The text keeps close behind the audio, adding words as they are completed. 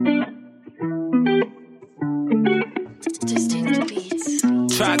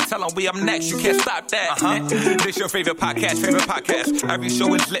Try to tell them we up next, you can't stop that. This your favorite podcast. Every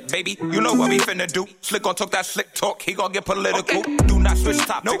show is lit, baby. You know what we finna do. Slick gon' talk that slick talk, he gon' get political. Okay. Do not switch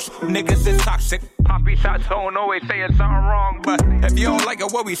topics, niggas is toxic. Poppy shots don't always saying something wrong, but if you don't like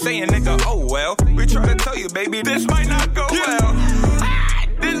it, what we saying, nigga, oh well. We try to tell you, baby, this might not go well.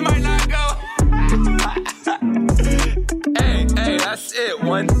 This might not go. Hey, that's it.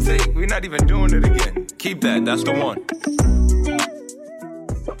 One take. We're not even doing it again. Keep that. That's the one.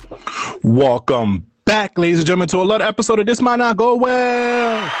 Welcome back, ladies and gentlemen, to another episode of This Might Not Go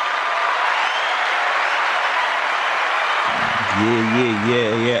Well.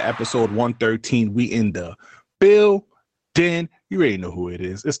 Yeah. Episode 113. We in the building. You already know who it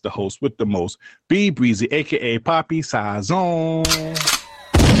is. It's the host with the most, B Breezy, aka Poppy Sazon.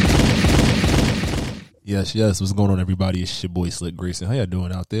 Yes. What's going on, everybody? It's your boy Slick Grayson. How y'all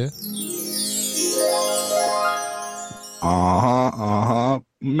doing out there?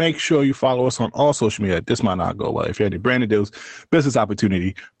 Make sure you follow us on all social media. This might not go well. If you have any brand new deals, business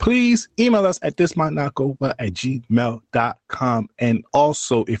opportunity, please email us at thismightnotgowell@gmail.com. And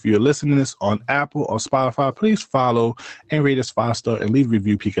also, if you're listening to this on Apple or Spotify, please follow and rate us 5-star and leave a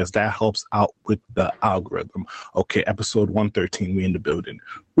review because that helps out with the algorithm. Okay, episode 113, we in the building.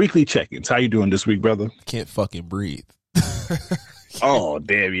 Weekly check-ins. How you doing this week, brother? Can't fucking breathe. Oh,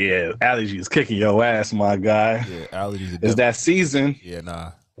 damn, yeah. Allergies kicking your ass, my guy. Yeah, allergies. It's that season. Yeah,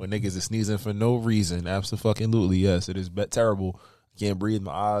 nah. When niggas is sneezing for no reason, absolutely, yes. It is terrible. Can't breathe.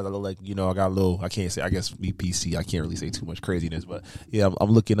 My eyes, I look like, I got a little, I can't say, I guess BPC. I can't really say too much craziness, but yeah,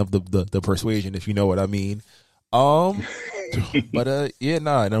 I'm looking up the persuasion, if you know what I mean. But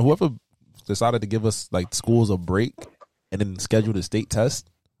and whoever decided to give us, like, schools a break and then schedule the state test,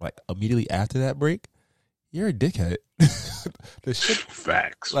 like, immediately after that break, you're a dickhead. The shit,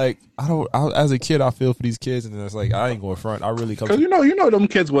 facts. Like, as a kid, I feel for these kids, and it's like I ain't going front. I really come because you know, them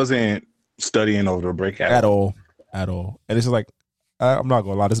kids wasn't studying over the break at all. And it's just like I'm not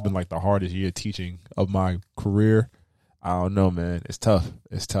gonna lie, this has been like the hardest year teaching of my career. I don't know, man. It's tough.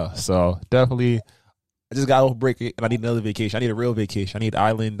 So definitely, I just got over break and I need another vacation. I need a real vacation. I need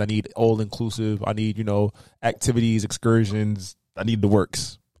island. I need all inclusive. I need activities, excursions. I need the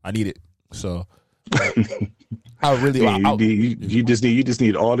works. I need it. So. I really you just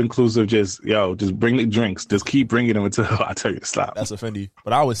need all inclusive. Just bring the drinks. Just keep bringing them until I tell you to stop. That's offending.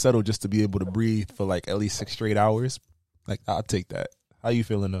 But I would settle just to be able to breathe for like at least 6 straight hours. Like, I'll take that. How you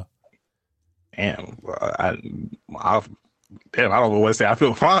feeling though? Damn, I don't know what to say. I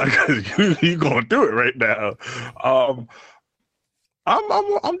feel fine because you going through it right now.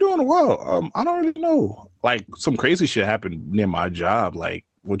 I'm doing well. I don't really know. Like, some crazy shit happened near my job. Like,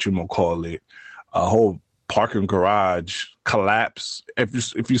 what you gonna call it? A whole parking garage collapse.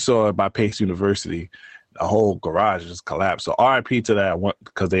 If you saw it by Pace University, the whole garage just collapsed. So RIP to that one,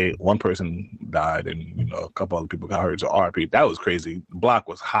 because one person died and a couple other people got hurt. So RIP. That was crazy. The block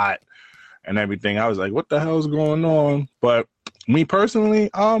was hot and everything. I was like, what the hell is going on? But me personally,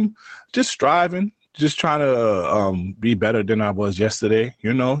 just striving, just trying to be better than I was yesterday.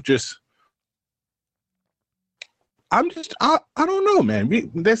 I don't know, man.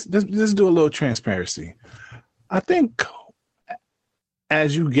 Let's do a little transparency. I think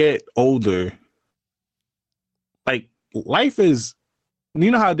as you get older, like, life is,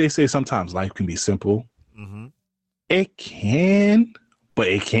 how they say sometimes life can be simple? Mm-hmm. It can, but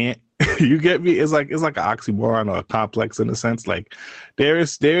it can't. You get me? It's like an oxymoron or a complex in a sense. Like, there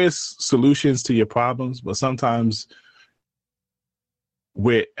is solutions to your problems, but sometimes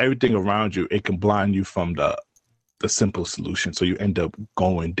with everything around you, it can blind you from the simple solution, so you end up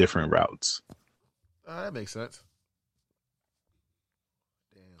going different routes. That makes sense.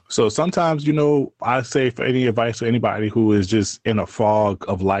 Damn. So sometimes, I say, for any advice to anybody who is just in a fog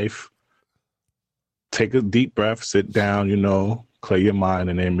of life, take a deep breath, sit down, clear your mind,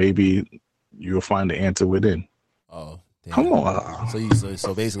 and then maybe you'll find the answer within. Oh, damn. Come on.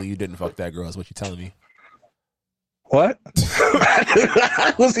 So basically, you didn't fuck that girl, is what you're telling me. What?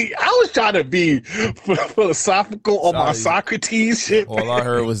 I was trying to be philosophical on my Socrates shit. All I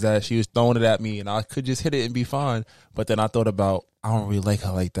heard was that she was throwing it at me, and I could just hit it and be fine. But then I thought about, I don't really like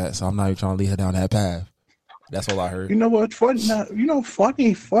her like that, so I'm not even trying to lead her down that path. That's all I heard. You know what? Funny.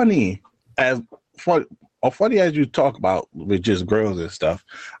 Funny as you talk about with just girls and stuff.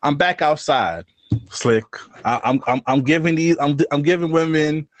 I'm back outside, Slick. I'm giving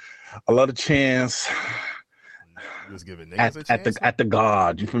women a lot of chance. was giving niggas a chance? At the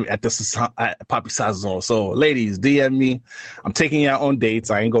guard, you feel me? At Poppy Sazon. So, ladies, DM me. I'm taking y'all on dates.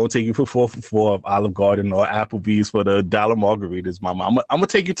 I ain't gonna take you for 4 for 4 of Olive Garden or Applebee's for the dollar margaritas, mama. I'm gonna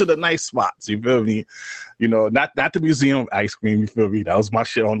take you to the nice spots. You feel me? You know, not the museum ice cream. You feel me? That was my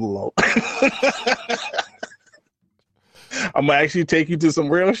shit on the low. I'm gonna actually take you to some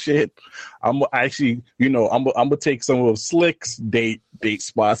real shit. I'm gonna actually, you know, I'm gonna take some of Slick's date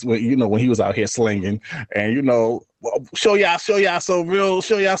spots when, you know, when he was out here slinging, and, you know, show y'all some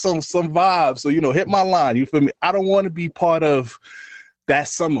vibes. So, you know, hit my line. You feel me? I don't want to be part of that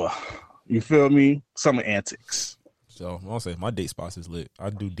summer. You feel me? Summer antics. So I'll say my date spots is lit.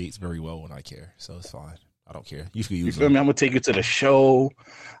 I do dates very well when I care, so it's fine. I don't care. You feel me? I'm gonna take you to the show.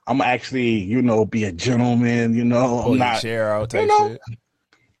 I'm gonna actually, you know, be a gentleman. You know, pull your chair out type shit.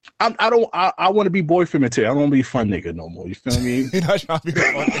 I want to be boyfriend material. I don't want to be fun nigga no more. You feel me? You're not trying to be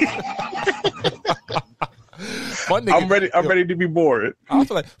fun nigga. Fun niggas, I'm ready to be bored. I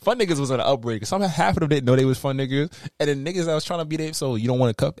feel like fun niggas was on an upgrade because some half of them didn't know they was fun niggas, and then niggas that was trying to be there. So you don't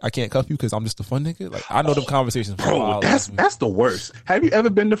want to cuff? I can't cuff you because I'm just a fun nigga. Like I know them conversations. Bro, that's the worst. Have you ever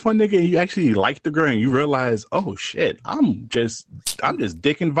been the fun nigga and you actually like the girl and you realize, oh shit, I'm just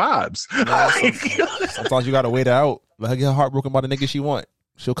dicking vibes. Yeah, sometimes you gotta wait her out. Let her get heartbroken by the nigga she want.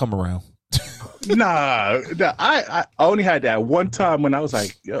 She'll come around. Nah, I only had that one time when I was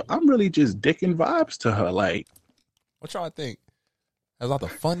like, yo, I'm really just dicking vibes to her. Like, what y'all think? Was I the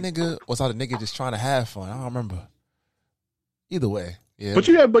fun nigga, or was I the nigga just trying to have fun? I don't remember. Either way, yeah. But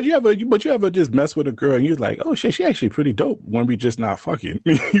you ever just mess with a girl and you're like, oh shit, she actually pretty dope when we just not fucking.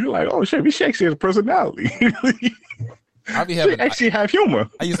 You're like, oh shit, she actually has a personality. She actually have humor.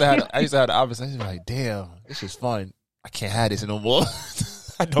 I used to have the opposite. I was like, damn, this is fun. I can't have this no more.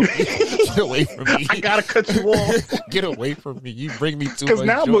 I don't get away from me. I gotta cut you off. Get away from me. You bring me too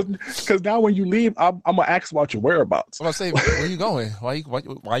much joy. Because now when you leave, I'm gonna ask about your whereabouts. I'm gonna say, where you going? Why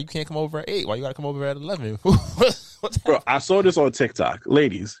you can't come over at 8? Why you gotta come over at 11? Bro, I saw this on TikTok.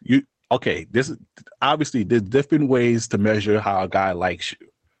 Ladies, this is obviously there's different ways to measure how a guy likes you.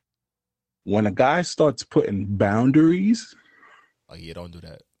 When a guy starts putting boundaries, oh yeah, don't do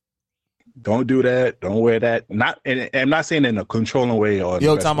that. Don't do that. Don't wear that. I'm not saying in a controlling way or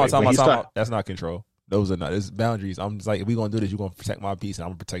time out. That's not control. Those are not. It's boundaries. I'm just like, if we gonna do this, you're gonna protect my peace, and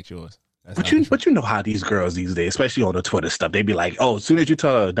I'm gonna protect yours. But you know how these girls these days, especially on the Twitter stuff, they be like, oh, as soon as you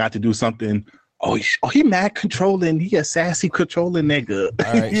tell her not to do something, he mad controlling. He a sassy controlling nigga.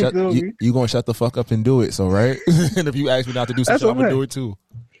 All right, you gonna shut the fuck up and do it. So right, and if you ask me not to do something, I'm gonna do it too.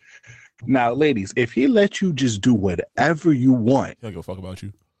 Now, ladies, if he let you just do whatever you want, he don't give a fuck about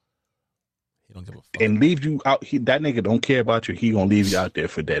you. Don't give a fuck. And leave you out. That nigga don't care about you. He gonna leave you out there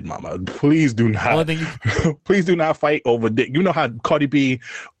for dead, mama. Please do not. Please do not fight over dick. You know how Cardi B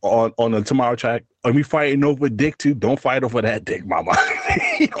on the Tomorrow track, are we fighting over dick too? Don't fight over that dick, mama.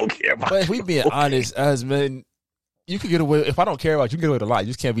 He don't care about. But if we being honest, as men, you can get away. If I don't care about you, can get away with a lot. You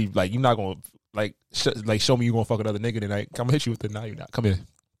just can't be like, you're not gonna show me you gonna fuck another nigga tonight. Come hit you with it. Now you're not. Come here.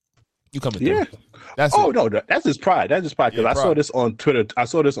 You coming? Yeah. No, that's his pride. That's his pride. Because I saw this on Twitter. I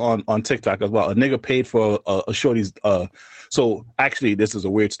saw this on TikTok as well. A nigga paid for a shorty's. So actually, this is a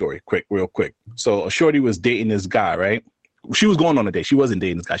weird story. Real quick. So a shorty was dating this guy, right? She was going on a date. She wasn't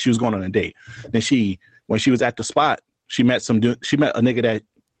dating this guy. She was going on a date. Then when she was at the spot, she met a nigga that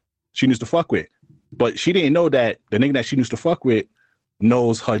she used to fuck with, but she didn't know that the nigga that she used to fuck with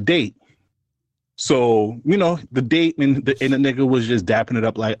knows her date. So, you know, the date and the nigga was just dapping it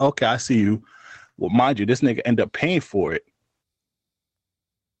up like, okay, I see you. Well, mind you, this nigga ended up paying for it.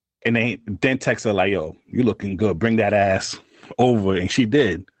 And then text her like, yo, you looking good. Bring that ass over. And she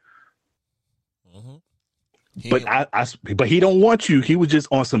did. Mm-hmm. But he don't want you. He was just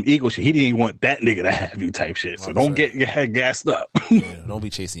on some ego shit. He didn't want that nigga to have you type shit. So don't get your head gassed up. Yeah, don't be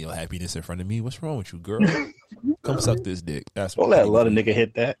chasing your happiness in front of me. What's wrong with you, girl? Come suck this dick. That's don't let a lot of nigga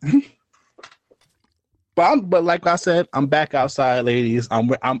hit that. But like I said, I'm back outside, ladies.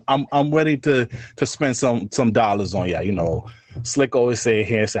 I'm ready to spend some dollars on y'all. You know, Slick always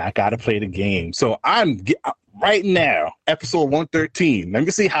say I gotta play the game. So I'm right now, episode 113. Let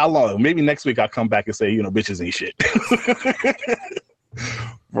me see how long. Maybe next week I'll come back and say, you know, bitches ain't shit.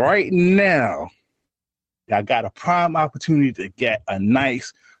 Right now, I got a prime opportunity to get a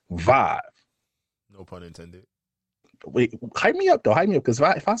nice vibe. No pun intended. Wait, hype me up though. Hype me up, because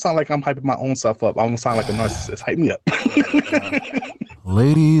if I sound like I'm hyping my own stuff up, I'm gonna sound like a narcissist. Hype me up.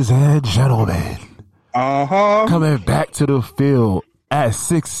 Ladies and gentlemen, coming back to the field at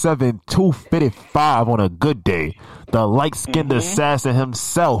 6'7", 255 on a good day. The light-skinned assassin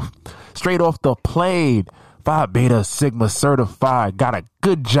himself, straight off the plane. Phi Beta Sigma certified. Got a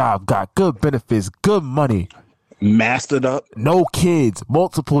good job. Got good benefits. Good money. mastered up. No kids,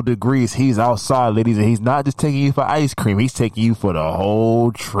 multiple degrees. He's outside, ladies, and he's not just taking you for ice cream. He's taking you for the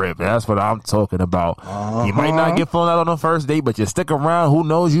whole trip. That's what I'm talking about. You might not get flown out on the first date, but you stick around. Who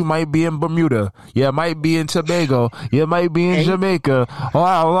knows? You might be in Bermuda. You might be in Tobago. You might be in Jamaica.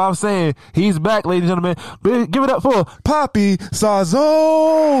 All I'm saying, he's back, ladies and gentlemen. Give it up for Poppy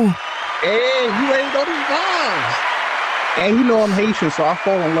Sazo. Hey, you ain't know these vibes. And you know I'm Haitian, so I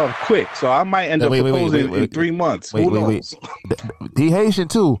fall in love quick. So I might end up proposing in 3 months. Who knows? He Haitian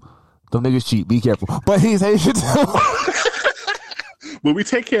too. Them niggas cheat. Be careful. But he's Haitian too. But we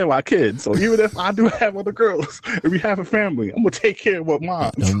take care of our kids. So even if I do have other girls, if we have a family, I'm going to take care of what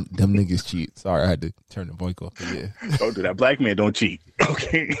mine. Them niggas cheat. Sorry, I had to turn the voice off. Yeah. Don't do that. Black men don't cheat.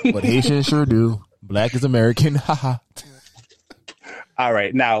 Okay. But Haitians sure do. Black is American. Haha. All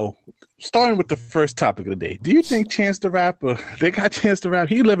right. Now, starting with the first topic of the day, do you think Chance the Rapper, they got Chance the Rapper,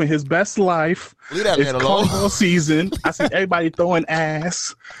 he living his best life. Leave that man alone. It's carnival season. I see everybody throwing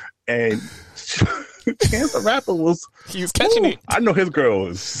ass. And Chance the Rapper was... He was catching it. I know his girl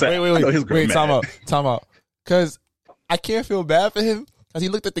is sad. Wait, time out. Because I can't feel bad for him because he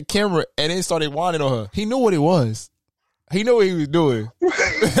looked at the camera and then started whining on her. He knew what it was. He knew what he was doing.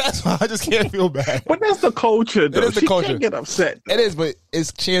 That's why I just can't feel bad. But that's the culture, though. It is the culture. Can't get upset. It is, but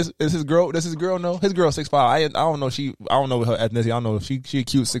it's Chance. Is his girl? Does his girl know? His girl 6'5". I don't know. I don't know her ethnicity. I don't know if she a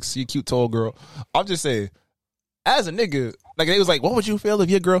cute she a cute tall girl. I'm just saying, as a nigga, like they was like, what would you feel if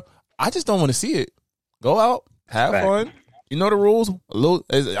your girl? I just don't want to see it. Go out, have fun. You know the rules. No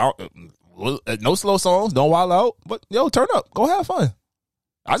slow songs. Don't wild out. But yo, turn up. Go have fun.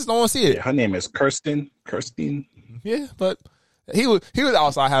 I just don't want to see it. Yeah, her name is Kirsten. Yeah, but he was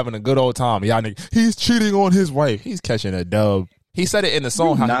outside having a good old time. Y'all nigga, he's cheating on his wife. He's catching a dub. He said it in the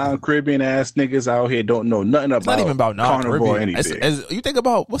song. Non-Caribbean ass niggas out here don't know nothing about. It's not even about non-Caribbean or anything. anything. As you think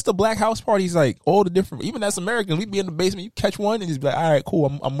about what's the black house parties like? All the different. Even as Americans, we be in the basement. You catch one and just be like, all right,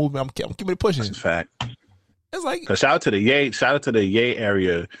 cool. I'm moving. I'm keeping it pushing. That's a fact. It's like, cause shout out to the Yay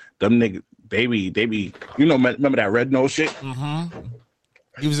area. Them niggas, they be. You know, remember that red nose shit? Mm-hmm.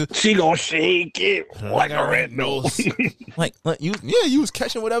 She gonna shake it like a red nose. like you was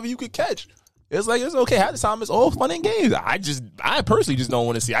catching whatever you could catch. It's like, it's okay. Half the time, it's all fun and games. I personally just don't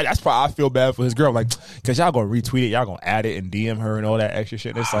want to see. That's why I feel bad for his girl. Like, cause y'all gonna retweet it, y'all gonna add it and DM her and all that extra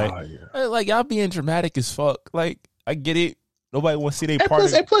shit. And it's like y'all being dramatic as fuck. Like, I get it. Nobody wants to see their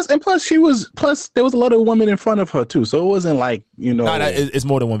party. And plus there was a lot of women in front of her too. So it wasn't like, you know. It's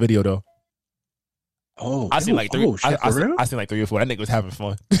more than one video though. Oh, I seen like 3. I seen like 3 or 4. That nigga was having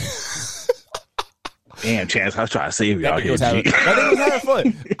fun. Damn, Chance, I was trying to save you out here. That nigga was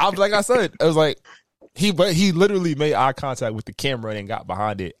having fun. Like I said, it was like he literally made eye contact with the camera and got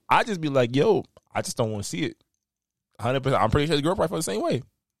behind it. I just be like, yo, I just don't want to see it. 100%. I'm pretty sure the girl probably felt the same way.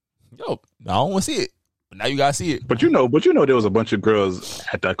 Yo, I don't want to see it. But now you gotta see it. But you know, there was a bunch of girls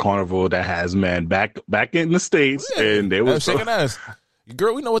at that carnival that has men back in the States, and they were shaking ass.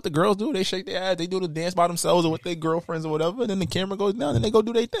 Girl, we know what the girls do. They shake their ass. They do the dance by themselves or with their girlfriends or whatever. And then the camera goes down and they go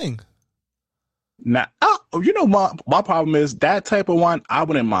do their thing. Now, you know, my problem is that type of wine, I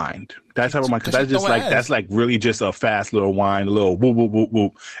wouldn't mind. That type of wine, because that's just like, that's like really just a fast little wine, a little whoop, whoop, whoop,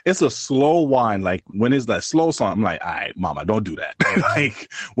 whoop. It's a slow wine. Like when it's that slow song, I'm like, all right, mama, don't do that.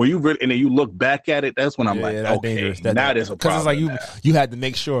 Like when you really, and then you look back at it, that's when I'm like, okay, dangerous. Now there's a problem. Because it's like you had to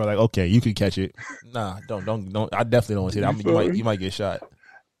make sure, like, okay, you can catch it. Nah, don't. I definitely don't want to see that. You might get shot.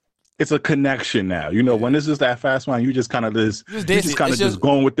 It's a connection now. You know, when it's just that fast one, you just kind of just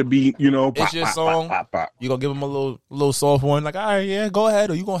going with the beat, you know. It's your song. You going to give them a little soft one. Like, all right, yeah, go ahead.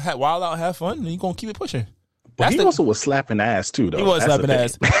 Or you going to wild out and have fun, and you going to keep it pushing. But he also was slapping ass, too, though. He was slapping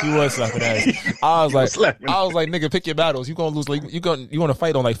ass. I was like, nigga, pick your battles. You going to lose. Like, you going to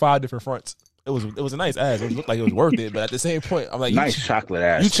fight on like 5 different fronts. It was a nice ass. It looked like it was worth it. But at the same point, I'm like, nice chocolate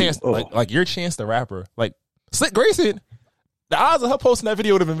ass. You Chance, like your Chance the Rapper. Like, Slick Grayson. The odds of her posting that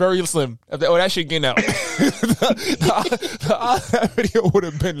video would have been very slim. That shit getting out. the odds of that video would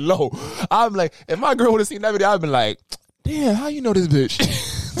have been low. I'm like, if my girl would have seen that video, I'd have been like, damn, how you know this bitch?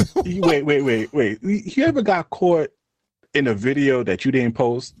 Wait. You ever got caught in a video that you didn't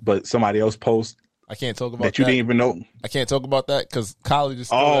post, but somebody else post? I can't talk about that. You didn't even know? I can't talk about that because college is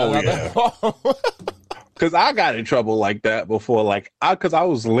Because I got in trouble like that before. Like, because I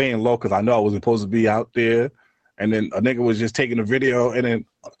was laying low because I know I wasn't supposed to be out there. And then a nigga was just taking a video, and then,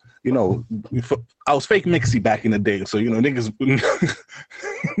 you know, I was fake mixy back in the day. So, you know, niggas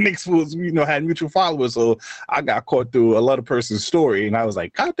was, you know, had mutual followers. So I got caught through a lot of person's story. And I was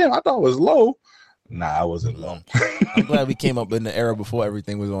like, God damn, I thought it was low. Nah, I wasn't low. I'm glad we came up in the era before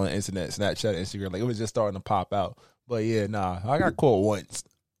everything was on the internet, Snapchat, Instagram. Like, it was just starting to pop out. But yeah, nah, I got caught once.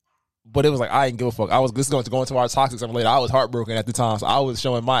 But it was like I didn't give a fuck. I was just going to go into our toxic something later. I was heartbroken at the time, so I was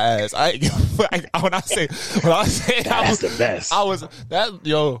showing my ass. I ain't give a fuck. When I say that's the best. I was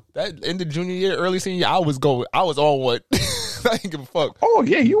that in the junior year, early senior year, I was on what. I didn't give a fuck. Oh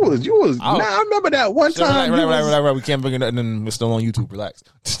yeah, you was. I remember that one time. Right. We can't bring it, and then we're still on YouTube. Relax.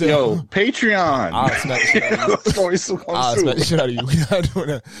 Yo, Patreon. I'll smack the shit out of you. We're not doing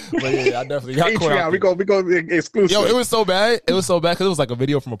that. But yeah, I definitely got Patreon. We go exclusive. Yo, it was so bad. It was so bad because it was like a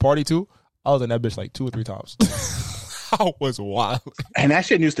video from a party too. I was in that bitch like 2 or 3 times. I was wild. And that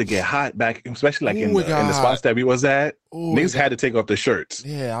shit used to get hot back, especially like in the spots that we was at. Niggas had to take off their shirts.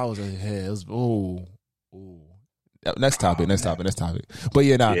 Yeah, I was like, yeah, it was, ooh. Next topic. But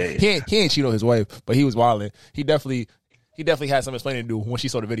yeah, he ain't cheat on his wife, but he was wilding. He definitely had some explaining to do when she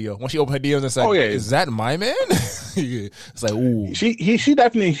saw the video. When she opened her DMs and said, "Is that my man?" It's like, ooh. He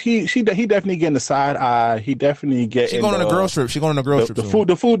definitely getting the side eye. He definitely getting. She going on a girl trip.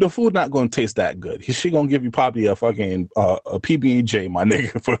 The food not going to taste that good. She going to give you probably a fucking a PB&J, my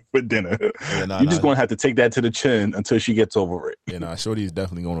nigga, for dinner. Yeah, you just going to have to take that to the chin until she gets over it. Yeah, Shorty is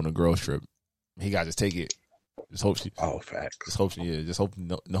definitely going on a girl trip. He got to just take it. Just hope she. Oh, facts. Just hope she is. Just hope.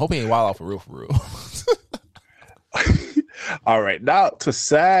 No, hope he ain't wild out for real. All right, now to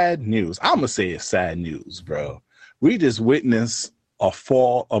sad news. I'm gonna say it's sad news, bro. We just witnessed a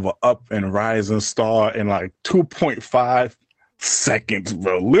fall of an up and rising star in like 2.5 seconds,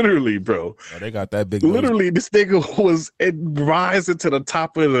 bro. Literally, bro. Oh, they got that big. Literally, this nigga was rising to the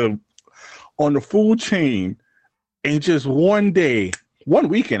top of on the food chain, and just one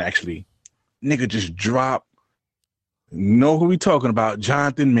weekend actually, nigga just dropped. Know who we talking about?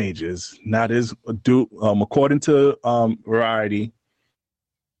 Jonathan Majors. Now there's a dude, according to Variety,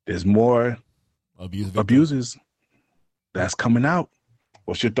 there's more abuses that's coming out.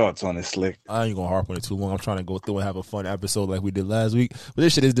 What's your thoughts on this, Slick? I ain't gonna harp on it too long. I'm trying to go through and have a fun episode like we did last week. But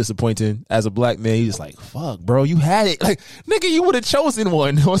this shit is disappointing. As a black man, you're just like, fuck, bro, you had it. Like, nigga, you would have chosen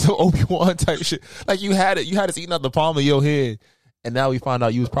one. It was some Obi-Wan type shit. Like, you had it. You had us eating out the palm of your head. And now we find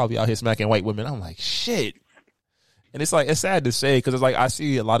out you was probably out here smacking white women. I'm like, shit. And it's like, it's sad to say because it's like I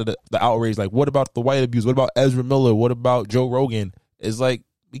see a lot of the outrage. Like, what about the white abuse? What about Ezra Miller? What about Joe Rogan? It's like,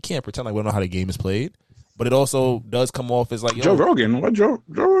 we can't pretend like we don't know how the game is played. But it also does come off as like, yo, Joe Rogan. What Joe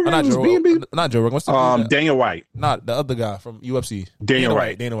Rogan? Not Joe Rogan. What's the Daniel White. Not the other guy from UFC. Dana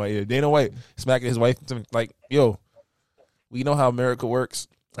White. Yeah. Dana White smacking his wife. Like, yo, we know how America works.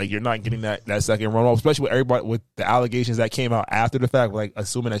 Like, you're not getting that second run off, especially with everybody with the allegations that came out after the fact. Like,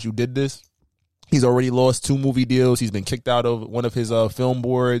 assuming that you did this. He's already lost 2 movie deals. He's been kicked out of one of his film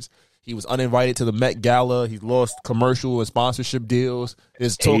boards. He was uninvited to the Met Gala. He's lost commercial and sponsorship deals.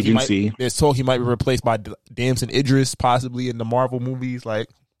 There's talk he might be replaced by Damson Idris, possibly in the Marvel movies. Like,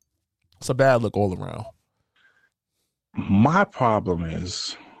 it's a bad look all around. My problem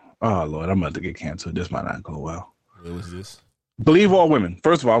is, oh Lord, I'm about to get canceled. This might not go well. What was this? Believe all women.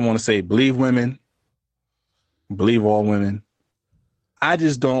 First of all, I want to say believe women. Believe all women. I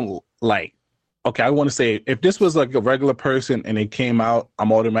just don't like. Okay, I want to say if this was like a regular person and it came out,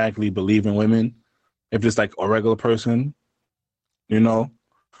 I'm automatically believing women. If it's like a regular person, you know.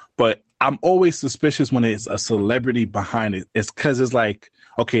 But I'm always suspicious when it's a celebrity behind it. It's because it's like,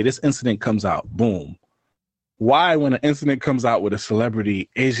 okay, this incident comes out, boom. Why, when an incident comes out with a celebrity,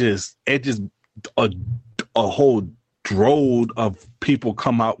 it's just a whole drove of people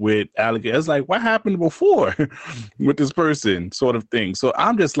come out with allegations. It's like, what happened before with this person, sort of thing. So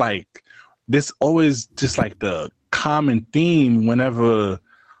I'm just like. This always just like the common theme whenever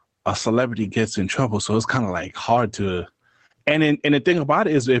a celebrity gets in trouble. So it's kind of like hard to. And the thing about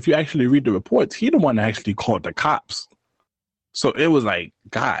it is, if you actually read the reports, he the one that actually called the cops. So it was like,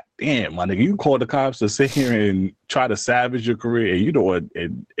 God damn, my nigga, you called the cops to sit here and try to savage your career. And you know what?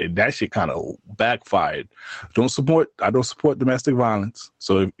 And that shit kind of backfired. I don't support domestic violence.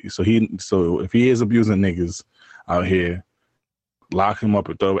 So if he is abusing niggas out here, lock him up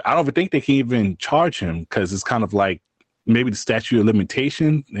or throw it. I don't even think they can even charge him because it's kind of like maybe the statute of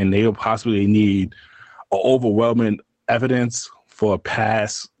limitation, and they'll possibly need overwhelming evidence for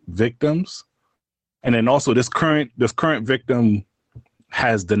past victims. And then also this current victim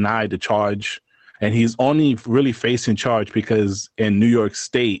has denied the charge, and he's only really facing charge because in New York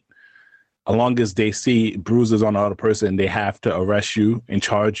State, as long as they see bruises on the other person, they have to arrest you and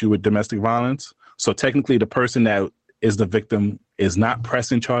charge you with domestic violence. So technically the person that is the victim is not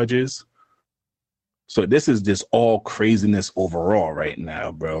pressing charges. So this is just all craziness overall right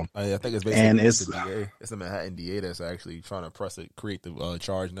now, bro. I think it's basically the DA. It's the Manhattan DA that's actually trying to create the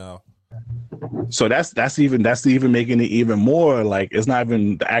charge now. So that's even making it even more like it's not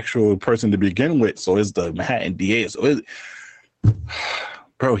even the actual person to begin with. So it's the Manhattan DA. So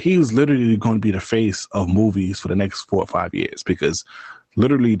bro, he was literally going to be the face of movies for the next 4 or 5 years because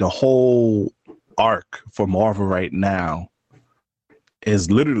literally the whole arc for Marvel right now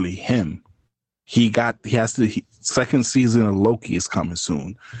is literally him. Second season of Loki is coming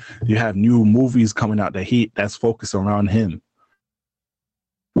soon. You have new movies coming out that's focused around him,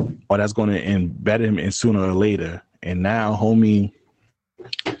 or that's going to embed him in sooner or later. And now, homie,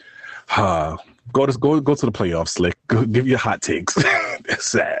 go to the playoffs, Slick. Go, give your hot takes.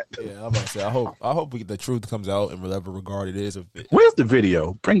 It's sad. Yeah, I'm about to say. I hope the truth comes out in whatever regard it is. Where's the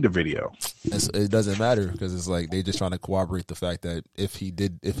video? Bring the video. It doesn't matter because it's like they're just trying to corroborate the fact that if he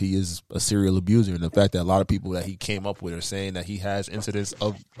is a serial abuser, and the fact that a lot of people that he came up with are saying that he has incidents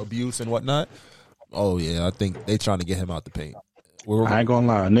of abuse and whatnot. Oh yeah, I think they're trying to get him out the paint. I ain't gonna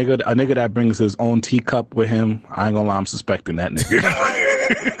lie, a nigga that brings his own teacup with him, I ain't gonna lie, I'm suspecting that nigga.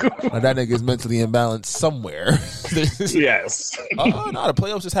 That nigga is mentally imbalanced somewhere. Yes. No, the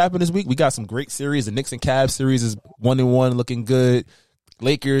playoffs just happened this week. We got some great series. The Knicks and Cavs series is 1-1, looking good.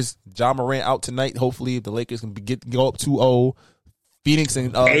 Lakers, Ja Morant out tonight. Hopefully, the Lakers can go up 2-0. Phoenix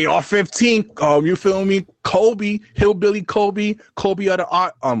and AR-15. You feel me? Kobe, Hillbilly Kobe of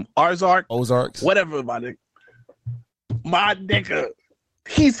the Ozarks, whatever, my nigga.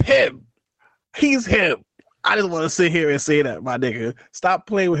 He's him. I just want to sit here and say that, my nigga. Stop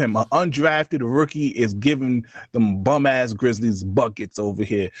playing with him. An undrafted rookie is giving them bum-ass Grizzlies buckets over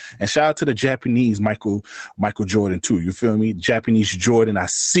here. And shout out to the Japanese Michael Jordan, too. You feel me? Japanese Jordan, I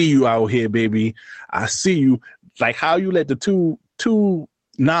see you out here, baby. I see you. Like how you let the two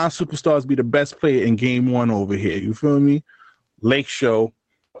non-superstars be the best player in game one over here. You feel me? Lake Show.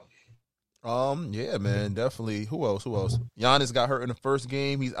 Yeah, man, definitely. Who else? Giannis got hurt in the first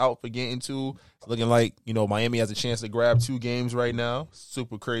game. He's out for game 2. It's looking like, Miami has a chance to grab 2 games right now.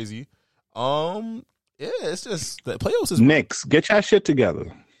 Super crazy. Yeah, it's just the playoffs is Knicks. Get your shit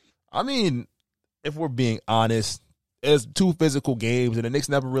together. I mean, if we're being honest, it's 2 physical games, and the Knicks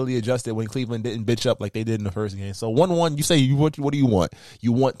never really adjusted when Cleveland didn't bitch up like they did in the first game. So 1-1, you say what do you want?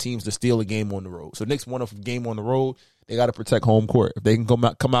 You want teams to steal a game on the road. So Knicks won a game on the road. They got to protect home court. If they can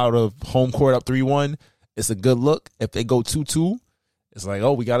come out of home court up 3-1, it's a good look. If they go 2-2, it's like,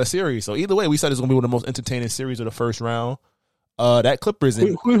 oh, we got a series. So either way, we said it's going to be one of the most entertaining series of the first round. That Clippers.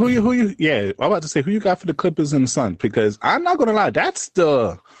 Who you? Yeah, I'm about to say who you got for the Clippers and the Suns, because I'm not going to lie, that's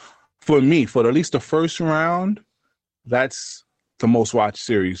for at least the first round. That's the most watched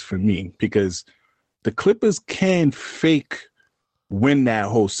series for me because the Clippers can fake win that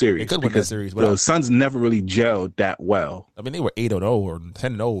whole series. They could win that series, but the Suns never really gelled that well. I mean, they were 8-0 or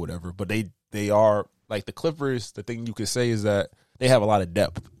 10-0 or whatever, but they are like the Clippers. The thing you could say is that they have a lot of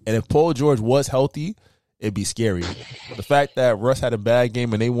depth, and if Paul George was healthy, it'd be scary. The fact that Russ had a bad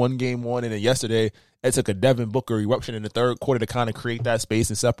game and they won game 1, and then yesterday it took a Devin Booker eruption in the third quarter to kind of create that space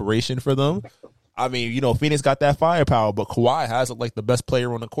and separation for them. I mean, Phoenix got that firepower, but Kawhi has looked like the best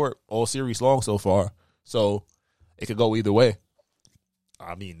player on the court all series long so far. So it could go either way.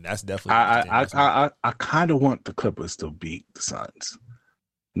 I mean, that's definitely. I kind of want the Clippers to beat the Suns.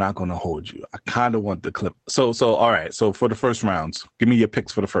 Not gonna hold you. I kind of want the Clippers. So all right. So for the first rounds, give me your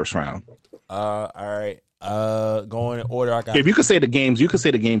picks for the first round. All right. Going in order. I got. If you could say the games, you could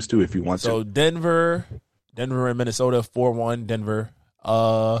say the games too if you want to. So Denver and Minnesota 4-1. Denver.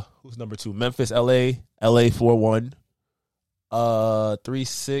 Who's number 2? Memphis, LA 4-1.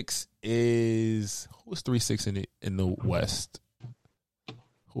 3-6 is who's 3-6 in the West?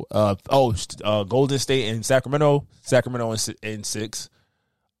 Golden State and Sacramento in 6.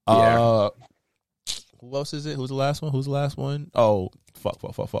 Yeah. Who else is it? Who's the last one? Oh, fuck.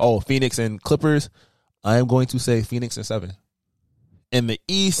 Oh, Phoenix and Clippers. I am going to say Phoenix in 7. In the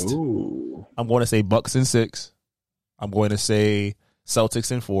East, ooh, I'm going to say Bucks in 6. I'm going to say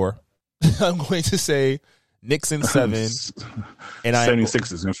Celtics in 4. I'm going to say Knicks in 7. And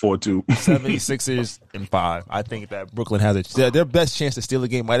 76ers in 4 too. 76ers in 5. I think that Brooklyn has their best chance to steal a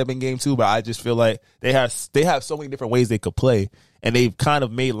game might have been game 2, but I just feel like they have so many different ways they could play, and they've kind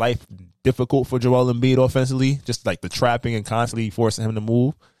of made life difficult for Joel Embiid offensively, just like the trapping and constantly forcing him to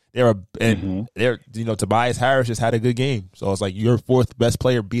move. Tobias Harris just had a good game. So it's like your 4th best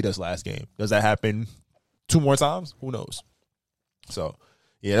player beat us last game. Does that happen 2 more times? Who knows? So,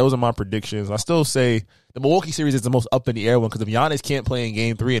 yeah, those are my predictions. I still say the Milwaukee series is the most up in the air one because if Giannis can't play in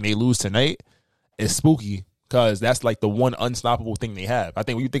game 3 and they lose tonight, it's spooky because that's like the one unstoppable thing they have. I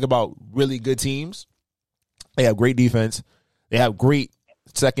think when you think about really good teams, they have great defense. They have great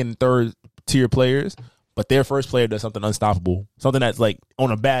second, third tier players, but their first player does something unstoppable. Something that's like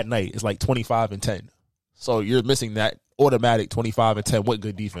on a bad night, it's like 25 and 10. So you're missing that automatic 25 and 10 with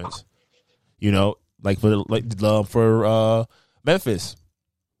good defense. Like for Memphis,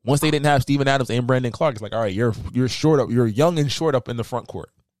 Once they didn't have Steven Adams and Brandon Clark, it's like, all right, you're short up, you're young and short up in the front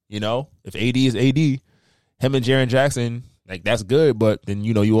court. You know, if AD is AD, him and Jaren Jackson, like that's good. But then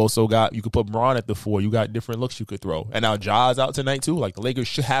you also got, you could put Braun at the 4. You got different looks you could throw. And now Ja's out tonight too. Like the Lakers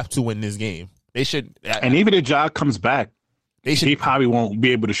should have to win this game. They should. And even if Ja comes back, he probably won't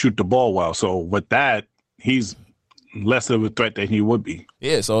be able to shoot the ball well. So with that, he's less of a threat than he would be.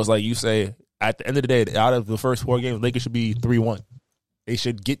 Yeah. So it's like you say, at the end of the day, out of the first 4 games, Lakers should be 3-1. They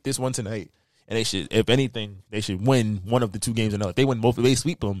should get this one tonight, and they should, if anything, they should win one of the 2 games. If they win both, if they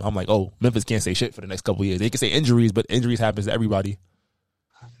sweep them, I'm like, oh, Memphis can't say shit for the next couple of years. They can say injuries, but injuries happens to everybody.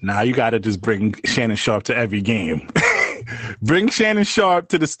 Now you got to just bring Shannon Sharp to every game. Bring Shannon Sharp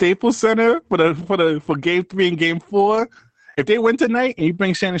to the Staples Center for Game 3 and Game 4. If they win tonight, and you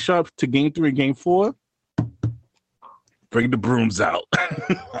bring Shannon Sharp to Game 3 and Game 4, bring the brooms out.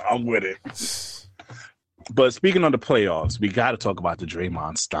 I'm with it. But speaking of the playoffs, we got to talk about the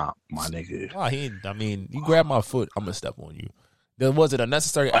Draymond stomp, my nigga. You grab my foot, I'm going to step on you. Was it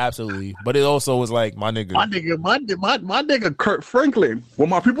unnecessary? Absolutely. But it also was like, my nigga. My nigga Kurt Franklin. What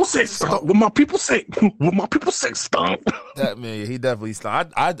my people say stomp. What my people say stomp. That man, he definitely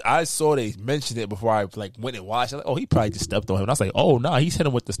stomped. I saw they mentioned it before I went and watched. I was like, oh, he probably just stepped on him. And I was like, oh, nah, he's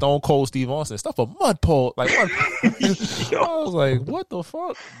hitting with the Stone Cold Steve Austin stuff, a mud pole. I was like, what the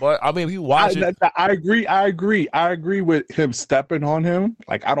fuck? But I mean, if you watch it. I agree with him stepping on him.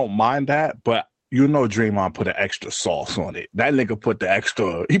 Like, I don't mind that, but Draymond put an extra sauce on it. That nigga put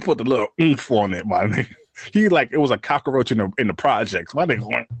the little oomph on it, my nigga. He it was a cockroach in the projects. My nigga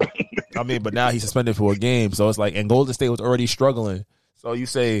went. But now he's suspended for a game. So it's like, and Golden State was already struggling. So you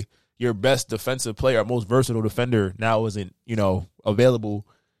say your best defensive player, most versatile defender now isn't, available.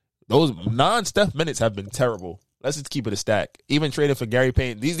 Those non-Steph minutes have been terrible. Let's just keep it a stack. Even traded for Gary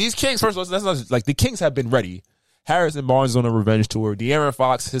Payton. These Kings, first of all, that's not like the Kings have been ready. Harrison Barnes is on a revenge tour. De'Aaron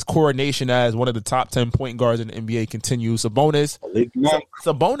Fox, his coronation as one of the top 10 point guards in the NBA continues. Sabonis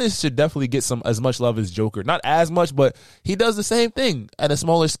should definitely get as much love as Joker. Not as much, but he does the same thing at a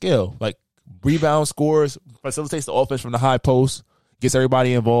smaller scale. Like rebound, scores, facilitates the offense from the high post, gets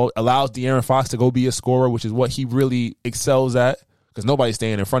everybody involved, allows De'Aaron Fox to go be a scorer, which is what he really excels at because nobody's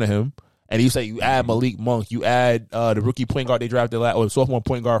staying in front of him. And you say you add Malik Monk, you add the rookie point guard they drafted or sophomore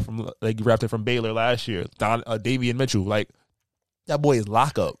point guard they drafted from Baylor last year, Davion Mitchell. Like that boy is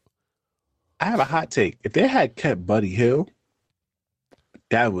lockup. I have a hot take. If they had kept Buddy Hill,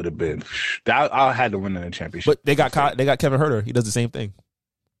 that would have been. I had to win in the championship. But they got Kevin Huerter. He does the same thing.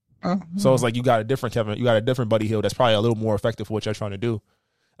 So it's like you got a different Buddy Hill that's probably a little more effective for what you're trying to do.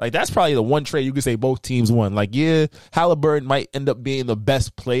 Like, that's probably the one trade you could say both teams won. Like, yeah, Halliburton might end up being the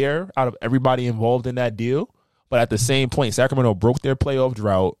best player out of everybody involved in that deal. But at the same point, Sacramento broke their playoff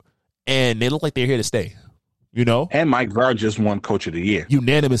drought, and they look like they're here to stay. And Mike Brown just won Coach of the Year.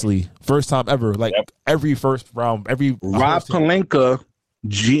 Unanimously. First time ever. Like, every first round, Rob Pelinka,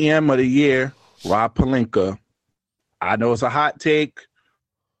 GM of the Year. Rob Pelinka. I know it's a hot take.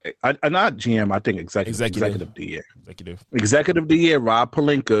 Not GM, I think executive of the year. Executive of the year, Rob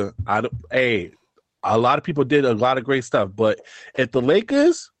Pelinka. A lot of people did a lot of great stuff, but if the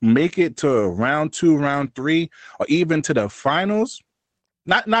Lakers make it to round 2, round 3, or even to the finals,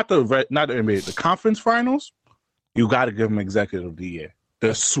 not the NBA, the conference finals, you got to give them executive of the year.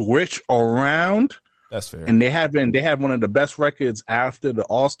 The switch around, that's fair, and they have one of the best records after the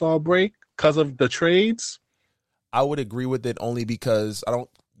All-Star break because of the trades. I would agree with it only because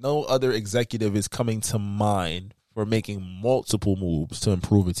no other executive is coming to mind for making multiple moves to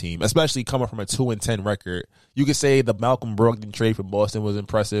improve a team, especially coming from a 2-10 record. You could say the Malcolm Brogdon trade for Boston was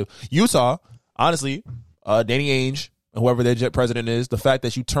impressive. Utah, honestly, Danny Ainge, whoever their jet president is, the fact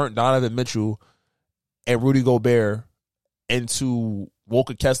that you turned Donovan Mitchell and Rudy Gobert into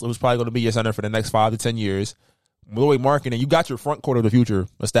Walker Kessler, who's probably going to be your center for the next 5 to 10 years. Lloyd Marketing, you got your front court of the future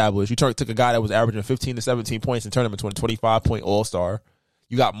established. You took a guy that was averaging 15 to 17 points and turned him into a 25-point all-star.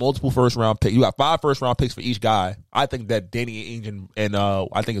 You got multiple first-round picks. You got 5 first-round picks for each guy. I think that Danny Ainge and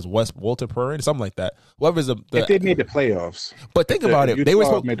I think it's Walter Perrin, something like that. Whoever's if they made the playoffs. But think about it. They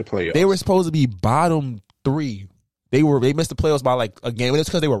were supposed to be bottom 3. They missed the playoffs by like a game. It's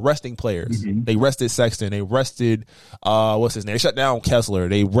because they were resting players. Mm-hmm. They rested Sexton. They rested what's his name? They shut down Kessler.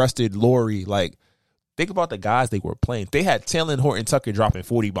 They rested Laurie. Like, think about the guys they were playing. They had Taylor Horton Tucker dropping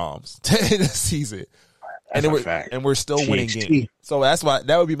 40 bombs in the season. And we're still winning games. So that's why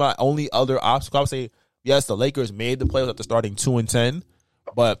that would be my only other obstacle. I would say, yes, the Lakers made the playoffs after starting 2-10,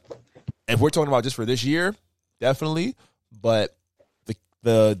 but if we're talking about just for this year, definitely. But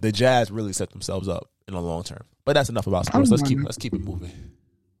the Jazz really set themselves up in the long term. But that's enough about sports. Let's keep it moving.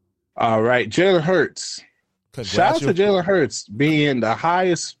 All right, Jalen Hurts Shout out to Jalen Hurts being the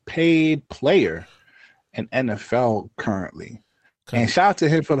highest paid player in NFL currently. And shout out to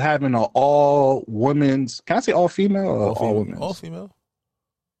him for having an all women's. Can I say all female or all women's? All female.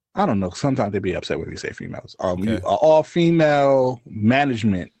 I don't know. Sometimes they be upset when we say females. All female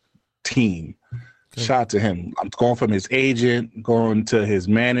management team. Okay. Shout out to him. I'm going from his agent, going to his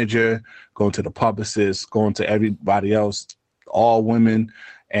manager, going to the publicist, going to everybody else, all women.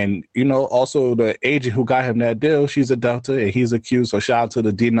 And, also the agent who got him that deal, she's a Delta and he's a Q. So shout out to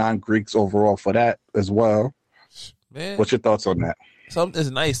the D9 Greeks overall for that as well. Man, what's your thoughts on that? It's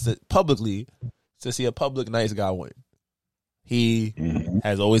nice publicly to see a public nice guy win. He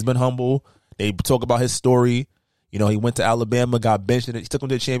has always been humble. They talk about his story. He went to Alabama, got benched. He took him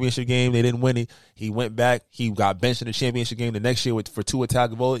to the championship game. They didn't win it. He went back. He got benched in the championship game the next year for Tua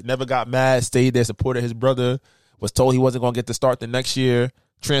Tagovailoa. Never got mad. Stayed there, supported his brother. Was told he wasn't going to get the start the next year.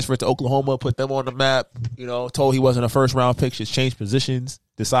 Transferred to Oklahoma, put them on the map. Told he wasn't a first round pick. Should change positions.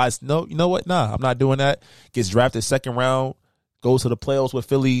 Decides, no, you know what? Nah, I'm not doing that. Gets drafted second round. Goes to the playoffs with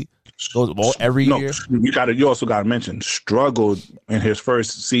Philly. Goes every year. You also got to mention struggled in his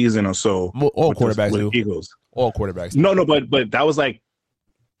first season or so. All quarterbacks do. Eagles. All quarterbacks. No, but that was like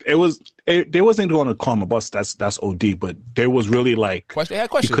they wasn't going to call him a bust. That's OD. But there was really like they had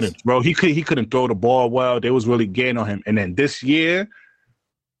questions. He couldn't throw. He couldn't throw the ball well. They was really getting on him. And then this year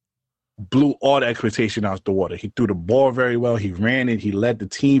blew all the expectation out the water. He threw the ball very well. He ran it. He led the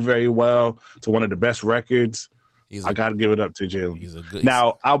team very well to one of the best records. I got to give it up to Jalen.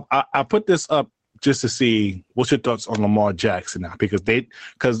 Now, I put this up just to see what's your thoughts on Lamar Jackson now, because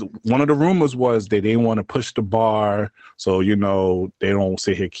one of the rumors was they didn't want to push the bar, so they don't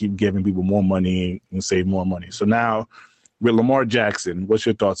sit here keep giving people more money and save more money. So now with Lamar Jackson, what's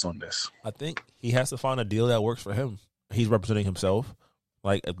your thoughts on this? I think he has to find a deal that works for him. He's representing himself.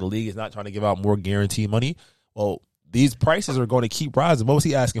 Like, if the league is not trying to give out more guaranteed money, well, these prices are going to keep rising. What was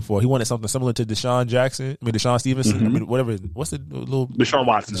he asking for? He wanted something similar to Deshaun Stevenson. Mm-hmm. I mean, whatever. What's the little Deshaun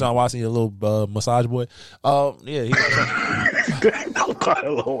Watson? Deshaun Watson, your little massage boy. Yeah,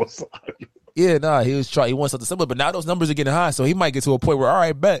 he was trying. He wants something similar, but now those numbers are getting high, so he might get to a point where, all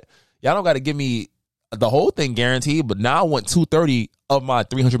right, bet y'all don't got to give me the whole thing guaranteed, but now I want $230 of my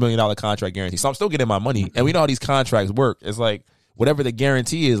 $300 million contract guarantee. So I'm still getting my money, and we know how these contracts work. It's like, whatever the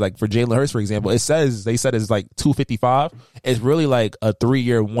guarantee is, like for Jalen Hurts, for example, they said it's like $255. It's really like a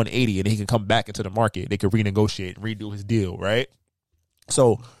 3-year $180, and he can come back into the market. They could renegotiate, redo his deal, right?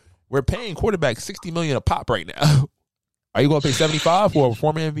 So we're paying quarterbacks $60 million a pop right now. Are you going to pay $75 for a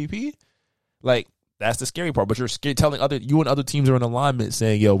former MVP? Like, that's the scary part. But you're telling other teams are in alignment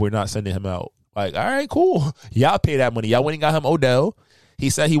saying, "Yo, we're not sending him out." Like, all right, cool. Y'all pay that money. Y'all went and got him Odell. He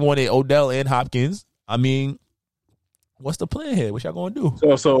said he wanted Odell and Hopkins. I mean, what's the plan here? What y'all gonna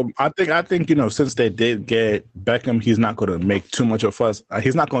do? So I think since they did get Beckham, he's not gonna make too much of a fuss.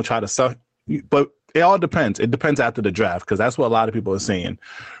 He's not gonna try to sell. But it all depends. It depends after the draft, because that's what a lot of people are saying.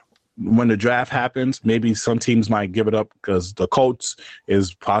 When the draft happens, maybe some teams might give it up because the Colts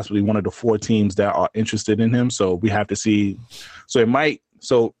is possibly one of the 4 teams that are interested in him. So we have to see. So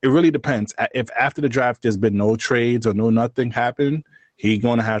it really depends. If after the draft there's been no trades or no nothing happened, he's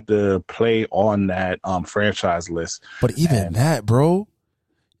going to have to play on that franchise list. But even that, bro,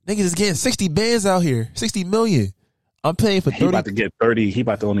 niggas is getting 60 bands out here, 60 million. I'm paying for 30. He about to get 30. He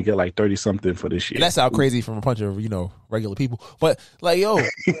about to only get like 30 something for this year. And that's how crazy from a bunch of regular people. But like, yo,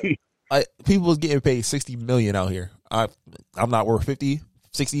 people is getting paid 60 million out here. I'm not worth 50,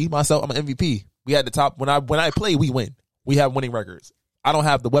 60 myself. I'm an MVP. We had the top when I play, we win. We have winning records. I don't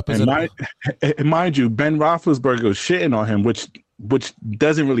have the weapons. And mind you, Ben Roethlisberger was shitting on him, which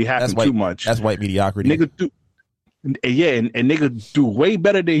doesn't really happen too much. That's white mediocrity. Nigga do way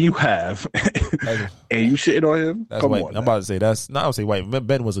better than you have, and you shitting on him. Come on, I'm about to say that's not. I would say white.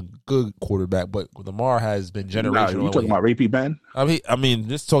 Ben was a good quarterback, but Lamar has been generational. You talking about rapey Ben? I mean,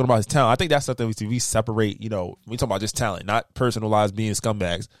 just talking about his talent. I think that's something we separate. We talk about just talent, not personalized being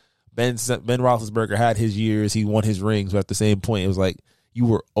scumbags. Ben Roethlisberger had his years. He won his rings, but at the same point, it was like you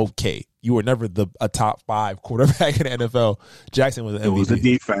were okay. You were never a top 5 quarterback in the NFL. Jackson was an MVP. It was the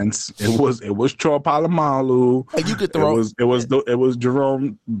defense. It was Troy Polamalu. Like, you could throw. It was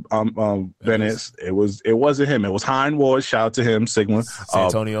Jerome Bennett. It wasn't him. It was Hein Ward. Shout out to him. Sigma.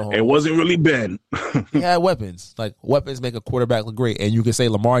 Antonio. It wasn't really Ben. He had weapons. Like, weapons make a quarterback look great, and you can say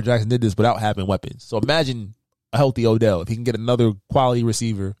Lamar Jackson did this without having weapons. So imagine a healthy Odell if he can get another quality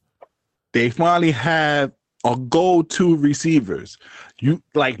receiver. They finally have a go-to receivers.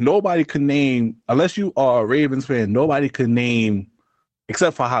 Nobody could name, unless you are a Ravens fan, nobody could name,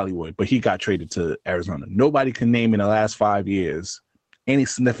 except for Hollywood, but he got traded to Arizona. Nobody can name in the last 5 years any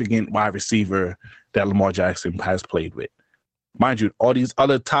significant wide receiver that Lamar Jackson has played with. Mind you, all these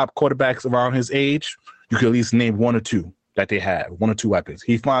other top quarterbacks around his age, you can at least name one or two that they have, one or two weapons.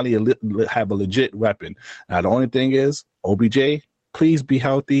 He finally have a legit weapon. Now, the only thing is, OBJ, please be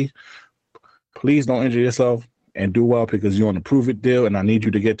healthy. Please don't injure yourself and do well because you're on a prove-it deal, and I need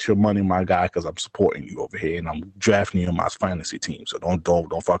you to get your money, my guy, because I'm supporting you over here, and I'm drafting you in my fantasy team. So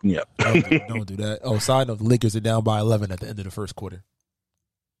don't fuck me up. Don't do that. Oh, side note, the Lakers are down by 11 at the end of the first quarter.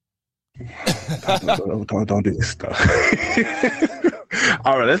 don't do this stuff.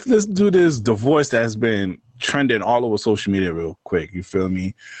 All right, let's do this divorce that's been trending all over social media real quick. You feel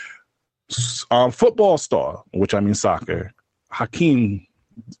me? Football star, which I mean soccer, Hakeem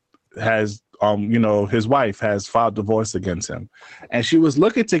has his wife has filed divorce against him, and she was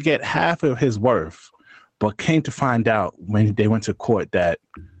looking to get half of his worth, but came to find out when they went to court that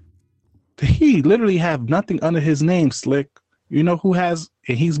he literally have nothing under his name. Slick, you know who has?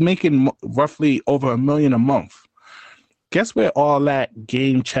 He's making roughly over $1 million a month. Guess where all that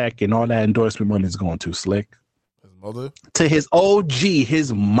game check and all that endorsement money is going to, Slick? His mother? To his OG,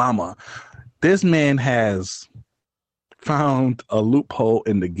 his mama. This man has found a loophole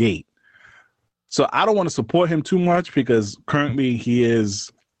in the gate. So I don't want to support him too much because currently he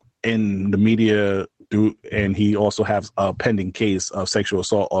is in the media and he also has a pending case of sexual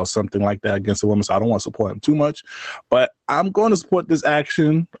assault or something like that against a woman. So I don't want to support him too much. But I'm going to support this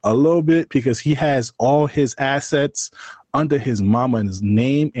action a little bit because he has all his assets under his mama and his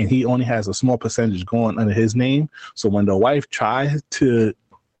name, and he only has a small percentage going under his name. So when the wife tries to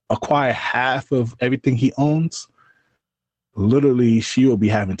acquire half of everything he owns, literally she will be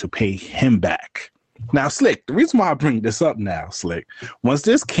having to pay him back. Now, Slick, the reason why I bring this up now, Slick, once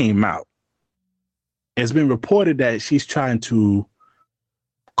this came out, it's been reported that she's trying to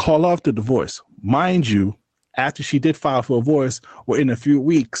call off the divorce. Mind you, after she did file for divorce, within a few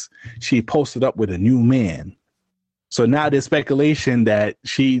weeks, she posted up with a new man. So now there's speculation that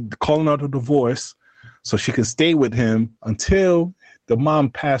she calling out a divorce so she can stay with him until the mom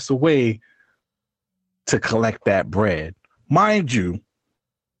passed away to collect that bread. Mind you,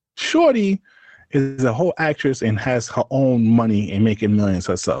 Shorty is a whole actress and has her own money and making millions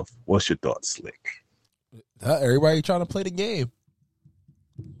herself. What's your thoughts, Slick? Everybody trying to play the game.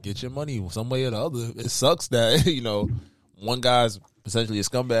 Get your money some way or the other. It sucks that, one guy's essentially a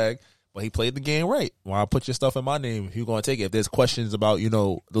scumbag, but he played the game right. Why put your stuff in my name if you're going to take it? If there's questions about,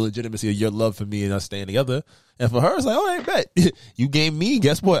 the legitimacy of your love for me and us staying together. And for her, it's like, I ain't bet. You gave me,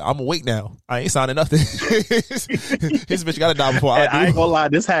 guess what? I'm awake now. I ain't signing nothing. His bitch got to die before I do. I ain't gonna lie.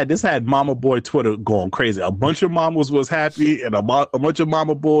 This had mama boy Twitter going crazy. A bunch of mamas was happy and a bunch of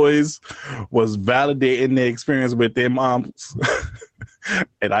mama boys was validating their experience with their moms.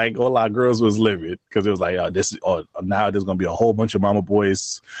 And I ain't gonna lie, girls was livid because it was like, now there's gonna be a whole bunch of mama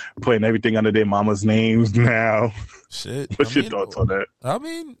boys putting everything under their mama's names now. Shit. What's your thoughts on that? I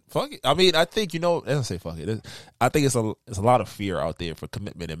mean, fuck it. I mean, I think, I don't say fuck it. I think it's a lot of fear out there for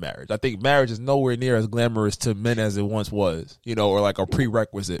commitment in marriage. I think marriage is nowhere near as glamorous to men as it once was, or like a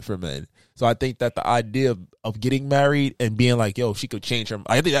prerequisite for men. So I think that the idea of getting married and being like, yo, she could change her.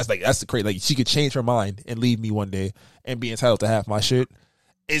 I think that's the crazy. Like, she could change her mind and leave me one day and be entitled to half my shit.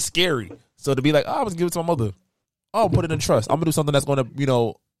 It's scary. So to be like, I'm gonna give it to my mother. I'll put it in trust. I'm gonna do something that's gonna,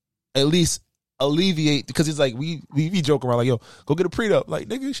 at least alleviate, because it's like we be joking around like, yo, go get a prenup. Like,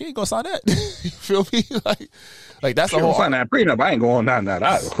 nigga, she ain't gonna sign that. You feel me? Like that's she a whole sign that prenup. I ain't going down that.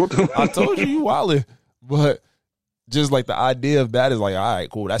 I told you wildin'. But just like the idea of that is like, all right,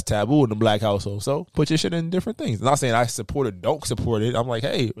 cool, that's taboo in the black household. So put your shit in different things. I'm not saying I support it, don't support it. I'm like,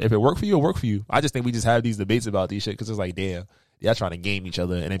 hey, if it worked for you, it worked for you. I just think we just have these debates about these shit because it's like, damn, y'all trying to game each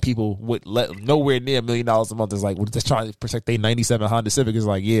other, and then people would let nowhere near $1 million a month is like, we're just trying to protect their '97 Honda Civic. Is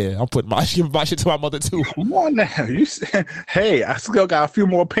like, yeah, I'm putting my shit to my mother too. Come on now, you said, hey, I still got a few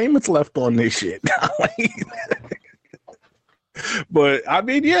more payments left on this shit. But I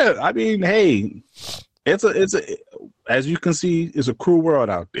mean, hey, it's a as you can see, it's a cruel world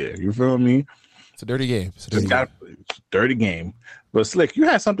out there. You feel me? It's a dirty game. It's a dirty game. But Slick, you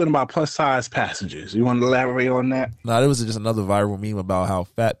had something about plus size passengers. You want to elaborate on that? No, there was just another viral meme about how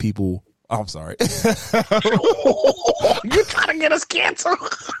fat people. Oh, I'm sorry. You trying to get us canceled?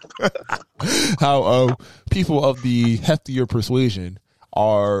 How people of the heftier persuasion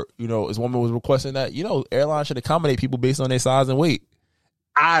are, this woman was requesting that, airlines should accommodate people based on their size and weight.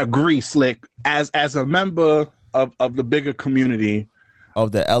 I agree, Slick. As a member of the bigger community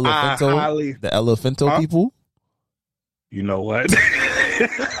of the Elephanto people. You know what?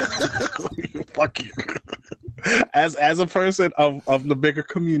 Fuck you. As a person of the bigger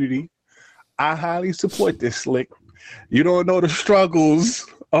community, I highly support this, Slick. You don't know the struggles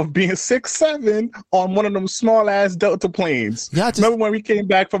of being 6'7" on one of them small ass Delta planes. Yeah, remember when we came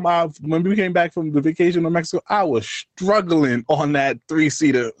back from the vacation in Mexico? I was struggling on that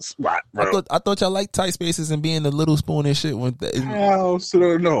 3-seater spot, bro. I thought y'all liked tight spaces and being the little spoon and shit. No. Then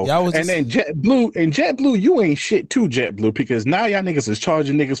JetBlue, you ain't shit too, JetBlue, because now y'all niggas is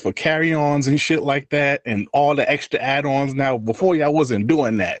charging niggas for carry-ons and shit like that and all the extra add-ons now. Before y'all wasn't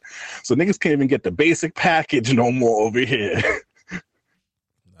doing that. So niggas can't even get the basic package no more over here.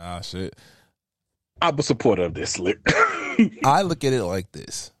 Ah, shit. I'm a supporter of this, Slick. I look at it like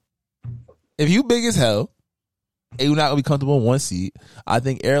this. If you big as hell and you're not going to be comfortable in one seat, I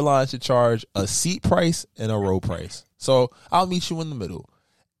think airlines should charge a seat price and a row price. So I'll meet you in the middle.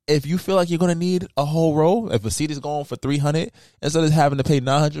 If you feel like you're going to need a whole row, if a seat is going for $300, instead of having to pay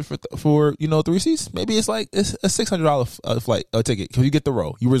 $900 for 3 seats, maybe it's like it's a $600 flight ticket because you get the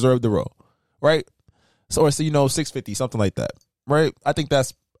row. You reserve the row, right? So, or $650, something like that, right? I think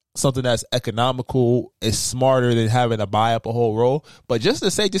that's something that's economical, is smarter than having to buy up a whole row. But just to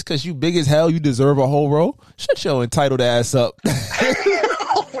say, just because you big as hell, you deserve a whole row, shut your entitled ass up. I'm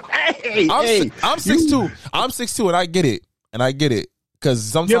 6'2". I'm 6'2", and I get it. Because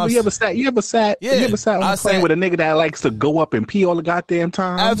sometimes you ever sat on a plane with a nigga that likes to go up and pee all the goddamn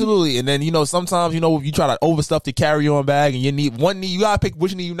time? Absolutely. And then sometimes you try to overstuff the carry-on bag and you need one knee. You gotta pick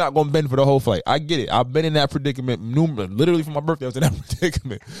which knee you're not gonna bend for the whole flight. I get it. I've been in that predicament literally for my birthday. I was in that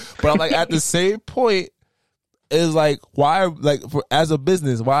predicament. But I'm like, at the same point, is like, why? Like, as a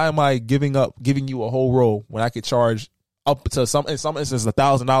business, why am I giving you a whole row when I could charge up to in some instances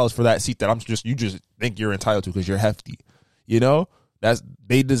 $1,000 for that seat that you just think you're entitled to because you're hefty,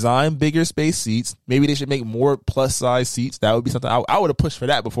 They design bigger space seats. Maybe they should make more plus size seats. That would be something I would have pushed for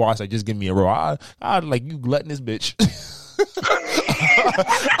that before I said, just give me a row. I'd like, you glutton this bitch.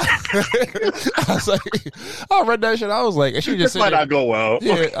 I was like, I read that shit. I was like, she just this might not go well.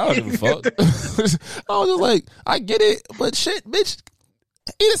 Yeah, I don't give a fuck. I was just like, I get it, but shit, bitch,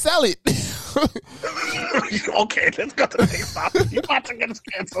 eat a salad. Okay, let's go to the next topic. You about to get us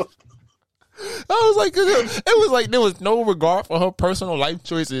canceled. I was like, it was like there was no regard for her personal life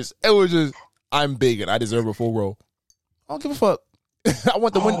choices. It was just, I'm big and I deserve a full row. I don't give a fuck. I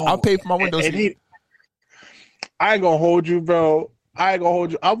want the window. I'll pay for my window seat. I ain't gonna hold you, bro.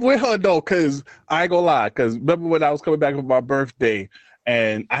 I'm with her though, cause I ain't gonna lie. Cause remember when I was coming back for my birthday,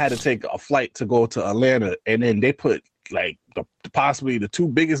 and I had to take a flight to go to Atlanta, and then they put like possibly the two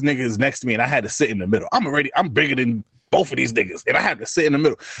biggest niggas next to me, and I had to sit in the middle. I'm bigger than both of these niggas, and I had to sit in the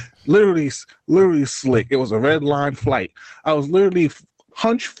middle. Literally slick. It was a red line flight. I was literally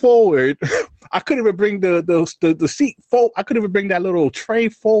hunched forward. I couldn't even bring the seat forward. I couldn't even bring that little tray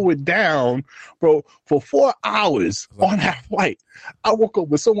forward down, bro, for 4 hours on that flight. I woke up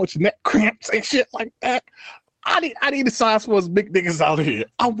with so much neck cramps and shit like that. I need to sign for us big niggas out here.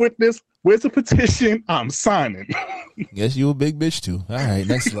 I'm with this. Where's the petition? I'm signing. Guess you a big bitch too. All right,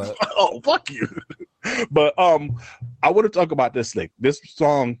 next slide. Oh, fuck you. But I want to talk about this. Like this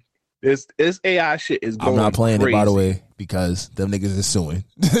song, this AI shit is going. I'm not playing crazy. It, by the way, because them niggas is suing.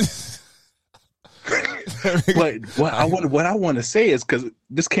 But what I want to say is, because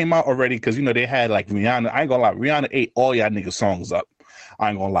this came out already, because they had like Rihanna. I ain't gonna lie, Rihanna ate all y'all niggas songs up. I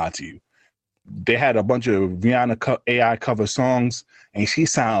ain't gonna lie to you. They had a bunch of Rihanna AI cover songs, and she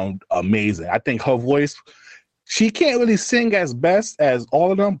sound amazing. I think her voice, she can't really sing as best as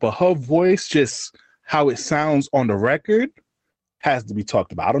all of them, but her voice, just how it sounds on the record, has to be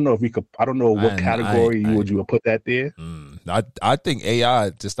talked about. I don't know if we could. I don't know what category you would put that there. I think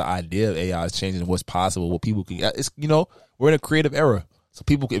AI, just the idea of AI is changing what's possible. What people can. It's we're in a creative era. So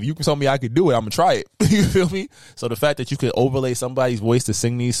people, if you can tell me I could do it, I'm gonna try it. You feel me? So the fact that you could overlay somebody's voice to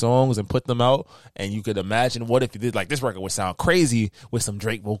sing these songs and put them out, and you could imagine what if you did, like, this record would sound crazy with some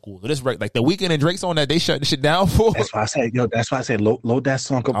Drake vocals. Or this record, like the Weeknd and Drake song that they shut the shit down for. That's why I said, load that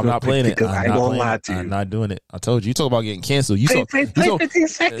song up. I'm not playing it. I ain't gonna lie to you. I'm not doing it. I told you. You talk about getting canceled. Play 15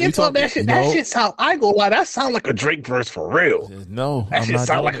 seconds on that shit. That shit sound. I ain't gonna lie. That sound like a Drake verse for real. No, that shit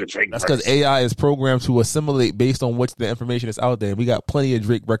sound like a Drake verse. That's because AI is programmed to assimilate based on what's the information that's out there. We got plenty of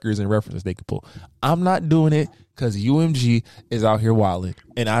Drake records and references they could pull. I'm not doing it because UMG is out here wilding,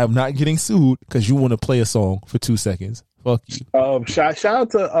 and I am not getting sued because you want to play a song for 2 seconds. Fuck you. Shout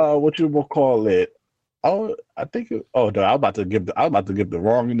out to what you will call it. Oh, I think. No, I was about to give the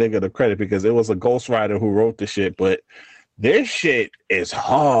wrong nigga the credit because it was a ghostwriter who wrote the shit, but this shit is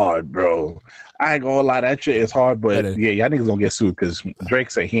hard, bro. I ain't gonna lie, that shit is hard, but yeah, y'all niggas gonna get sued because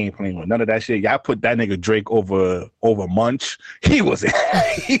Drake said he ain't playing with none of that shit. Y'all put that nigga Drake over Munch. He wasn't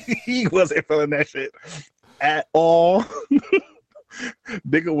he wasn't feeling that shit at all.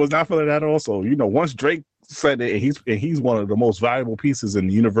 Nigga was not feeling that at all. So, once Drake said it, and he's one of the most valuable pieces in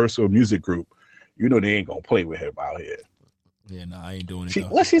the Universal Music Group. You know they ain't gonna play with him out here. Yeah, nah, I ain't doing it.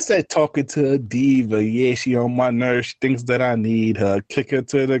 What she said, talking to a diva. Yeah, she on my nerves. Things that I need her. Kick her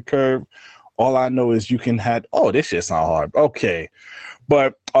to the curb. All I know is you can have. Oh, this shit's not hard. Okay,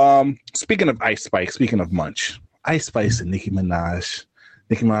 but speaking of Ice Spice, speaking of Munch, Ice Spice and Nicki Minaj.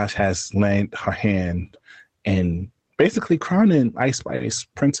 Nicki Minaj has laid her hand and basically crowning Ice Spice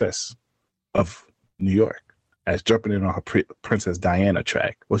Princess of New York as jumping in on her Princess Diana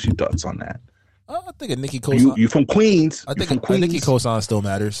track. What's your thoughts on that? I think a Nicki cosign. You from Queens? I think a Nicki cosign still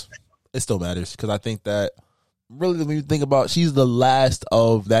matters. It still matters because I think that really when you think about, she's the last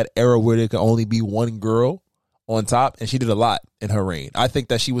of that era where there could only be one girl on top, and she did a lot in her reign. I think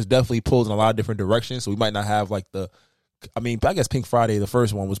that she was definitely pulled in a lot of different directions. So we might not have like the. I mean, I guess Pink Friday, the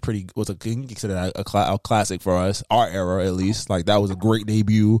first one, was considered a classic for us, our era at least. Like that was a great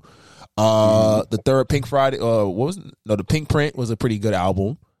debut. The third Pink Friday, the Pink Print was a pretty good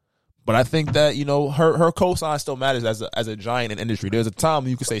album. But I think that, you know, her cosign still matters as a giant in industry. There's a time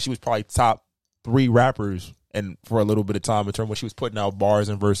you could say she was probably top 3 rappers, and for a little bit of time in terms when she was putting out bars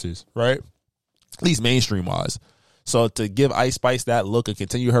and verses, right? At least mainstream wise. So to give Ice Spice that look and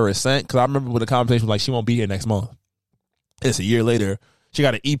continue her ascent, because I remember when the conversation was like, she won't be here next month. It's a year later. She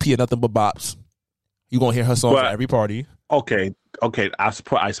got an EP of nothing but bops. You gonna hear her songs at every party. Okay. I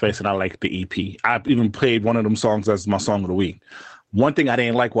support Ice Spice and I like the EP. I even played one of them songs as my song of the week. One thing I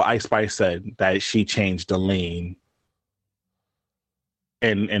didn't like what Ice Spice said, that she changed the lane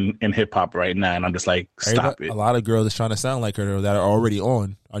in hip hop right now, and I'm just like, stop it. A lot of girls is trying to sound like her though, that are already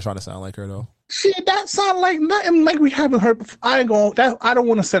on are trying to sound like her though. Shit, that sound like nothing like we haven't heard before. I don't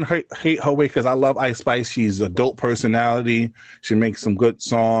want to hate her way because I love Ice Spice. She's a dope personality. She makes some good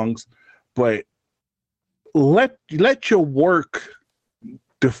songs, but let your work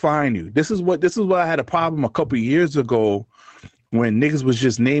define you. This is what I had a problem a couple of years ago when niggas was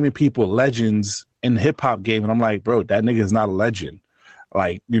just naming people legends in the hip hop game, and I'm like, bro, that nigga is not a legend.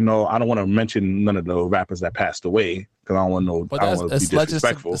 Like, you know, I don't want to mention none of the rappers that passed away because I don't want to know. But I don't want to be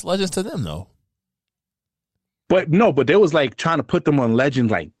disrespectful. It's legends to them though. But no, they was like trying to put them on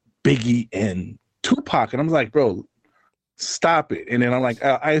legends like Biggie and Tupac. And I'm like, bro, stop it. And then I'm like,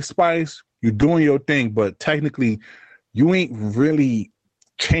 Ice Spice, you're doing your thing, but technically you ain't really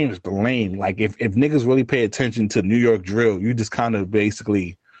changed the lane. Like if niggas really pay attention to New York drill, you just kind of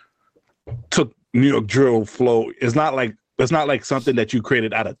basically took New York drill flow. It's not like something that you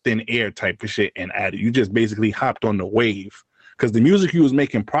created out of thin air type of shit and added. You just basically hopped on the wave. Because the music you was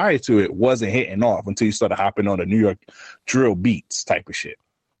making prior to it wasn't hitting off until you started hopping on the New York drill beats type of shit.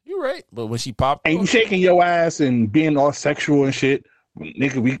 You're right. But when she popped and you shaking your ass and being all sexual and shit,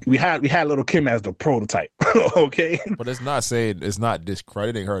 nigga, we had Little Kim as the prototype. Okay. But it's not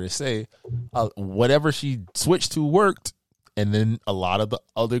discrediting her to say whatever she switched to worked, and then a lot of the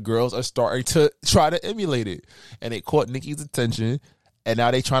other girls are starting to try to emulate it. And it caught Nicki's attention. And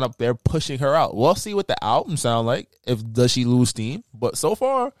now they're pushing her out. We'll see what the album sound like. Does she lose steam? But so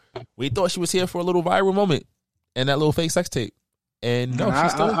far, we thought she was here for a little viral moment and that little fake sex tape. And no,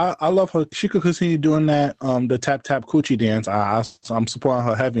 she's still. I love her. She could continue doing that. The tap tap coochie dance. I'm supporting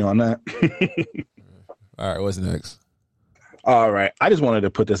her heavy on that. All right, what's next? All right, I just wanted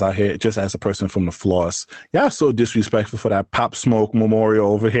to put this out here, just as a person from the floss. Y'all so disrespectful for that Pop Smoke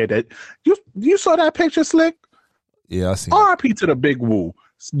memorial over here. That you saw that picture, Slick. Yeah, I see. R.I.P. to the Big Woo.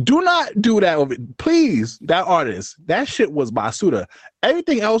 Do not do that over. Please, that artist. That shit was Basuda.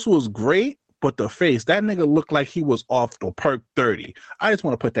 Everything else was great, but the face. That nigga looked like he was off the perk 30. I just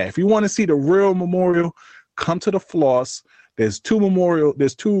want to put that. If you want to see the real memorial, come to the floss. There's two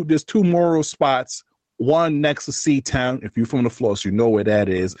memorial spots. One next to C-Town. If you're from the floss, you know where that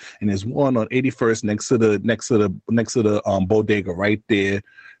is. And there's one on 81st next to the bodega right there.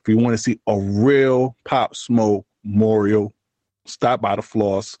 If you want to see a real Pop Smoke memorial, stop by the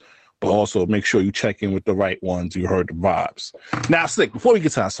floss, but also make sure you check in with the right ones. You heard the vibes. Now, Slick, before we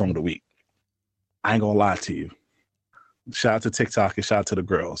get to our song of the week, I ain't gonna lie to you. Shout out to TikTok and shout out to the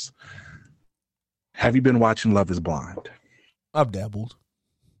girls. Have you been watching Love is Blind? I've dabbled.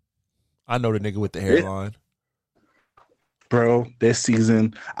 I know the nigga with the hairline. Bro, this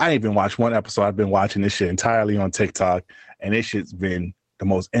season, I ain't even watched one episode. I've been watching this shit entirely on TikTok, and this shit's been the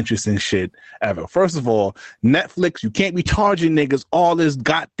most interesting shit ever. First of all, Netflix, you can't be charging niggas all this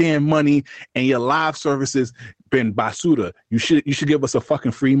goddamn money, and your live services been basuda. You should give us a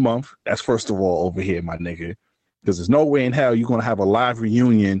fucking free month. That's first of all over here, my nigga. Because there's no way in hell you're gonna have a live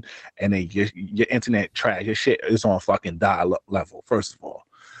reunion and then your internet trash, your shit is on fucking dial-up level, first of all.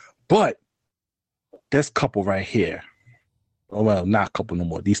 But this couple right here, Oh, well, not a couple no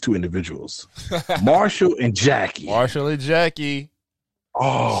more. These two individuals, Marshall and Jackie. Marshall and Jackie.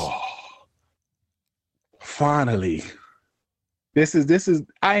 Oh, finally. This is.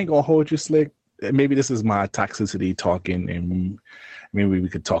 I ain't gonna hold you, Slick. Maybe this is my toxicity talking, and maybe we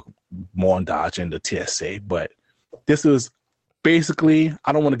could talk more on Dodge and the TSA. But this is basically.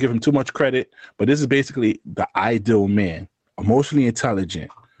 I don't want to give him too much credit, but this is basically the ideal man, emotionally intelligent,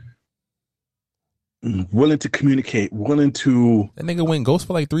 willing to communicate, willing to. That nigga went ghost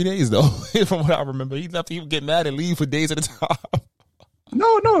for like 3 days though. From what I remember, he would get mad and leave for days at a time.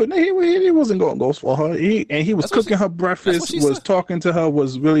 No, he wasn't going ghost for her. He was cooking her breakfast, was said. Talking to her,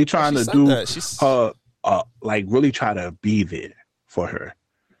 was really trying to do her, really try to be there for her.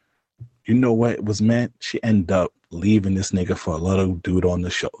 You know what it was meant? She ended up leaving this nigga for a little dude on the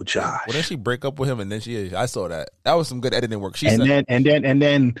show, Josh. Well, then she break up with him, and then I saw that. That was some good editing work.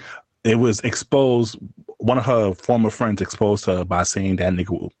 Then it was exposed. One of her former friends exposed her by saying that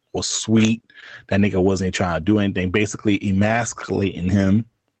nigga was sweet. That nigga wasn't trying to do anything, basically emasculating him.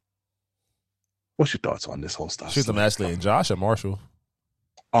 What's your thoughts on this whole stuff? She's emasculating Josh or Marshall?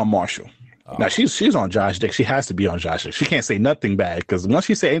 On Marshall. Now she's on Josh dick. She has to be on Josh dick. She can't say nothing bad, because once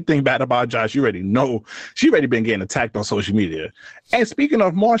she say anything bad about Josh, you already know she already been getting attacked on social media. And speaking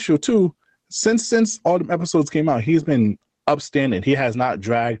of Marshall too, since all the episodes came out, he's been upstanding. He has not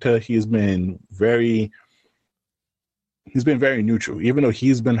dragged her. He's been very neutral, even though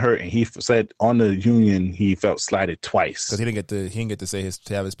he's been hurt, and he said on the union he felt slighted twice because he didn't get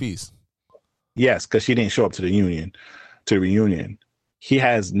to have his piece. Yes, because she didn't show up to the reunion. He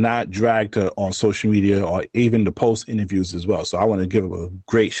has not dragged her on social media or even the post interviews as well. So I want to give a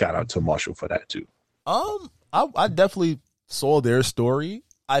great shout out to Marshall for that too. I definitely saw their story.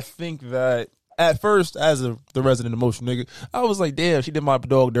 I think that at first, as the resident emotion nigga, I was like, damn, she did my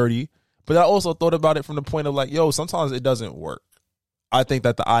dog dirty. But I also thought about it from the point of like, yo, sometimes it doesn't work. I think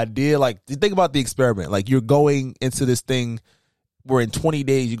that the idea, like, you think about the experiment. Like, you're going into this thing where in 20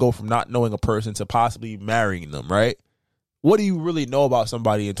 days you go from not knowing a person to possibly marrying them, right? What do you really know about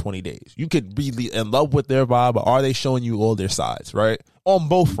somebody in 20 days? You could be in love with their vibe, but are they showing you all their sides, right? On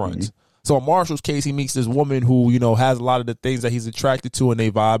both fronts. Mm-hmm. So in Marshall's case, he meets this woman who, has a lot of the things that he's attracted to and they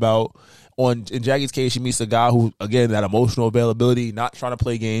vibe out. In Jackie's case, she meets a guy who, again, that emotional availability, not trying to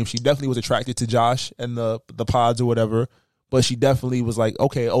play games. She definitely was attracted to Josh and the pods or whatever, but she definitely was like,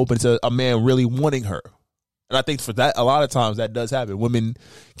 okay, open to a man really wanting her. And I think for that, a lot of times that does happen. Women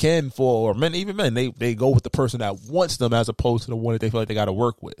can fall, or men, even men, they go with the person that wants them as opposed to the one that they feel like they got to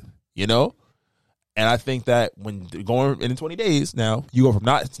work with, And I think that when going in 20 days now, you go from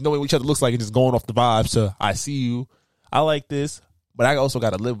not knowing what each other looks like and just going off the vibes to, I see you, I like this, but I also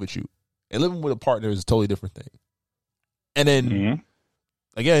got to live with you. And living with a partner is a totally different thing. And then,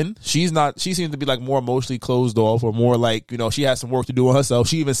 again, she seems to be like more emotionally closed off, or more like, she has some work to do on herself.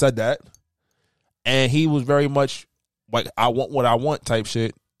 She even said that. And he was very much like, I want what I want type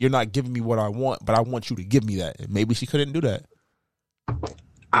shit. You're not giving me what I want, but I want you to give me that. And maybe she couldn't do that.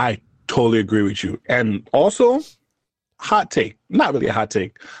 I totally agree with you. And also, hot take, not really a hot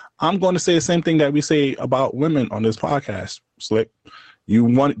take. I'm going to say the same thing that we say about women on this podcast, Slick.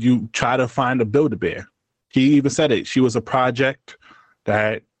 You try to find a Build-A-Bear. He even said it. She was a project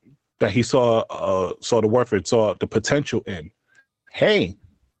that he saw the worth it, saw the potential in. Hey,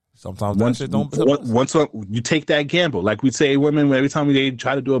 sometimes that shit don't. Once you take that gamble, like we say, women every time they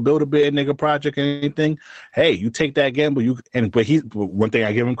try to do a Build-A-Bear nigga project or anything. Hey, you take that gamble. But one thing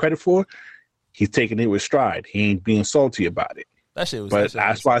I give him credit for, he's taking it with stride. He ain't being salty about it. That's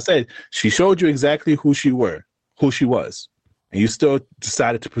why I said she showed you exactly who she was. And you still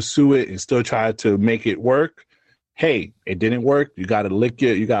decided to pursue it and still try to make it work. Hey, it didn't work. You gotta lick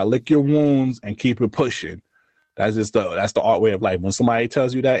your wounds and keep it pushing. That's the art way of life. When somebody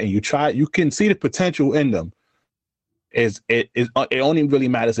tells you that and you try, you can see the potential in them. It only really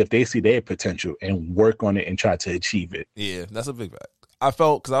matters if they see their potential and work on it and try to achieve it. Yeah, that's a big fact. I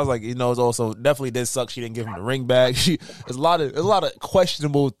felt, because I was like, it's also definitely did suck. She didn't give him the ring back. There's a lot of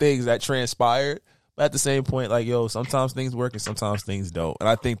questionable things that transpired. But at the same point, like, yo, sometimes things work and sometimes things don't. And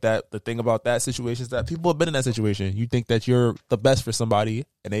I think that the thing about that situation is that people have been in that situation. You think that you're the best for somebody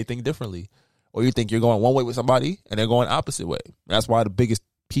and they think differently. Or you think you're going one way with somebody and they're going opposite way. That's why the biggest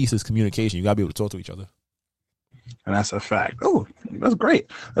piece is communication. You got to be able to talk to each other. And that's a fact. Oh, that's great.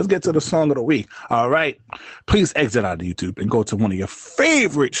 Let's get to the song of the week. All right. Please exit out of YouTube and go to one of your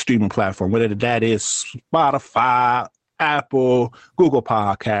favorite streaming platforms, whether that is Spotify, Apple, Google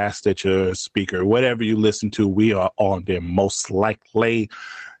Podcast, Stitcher, Speaker, whatever you listen to, we are on there most likely.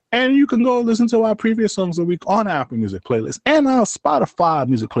 And you can go listen to our previous songs of the week on Apple Music playlist and our Spotify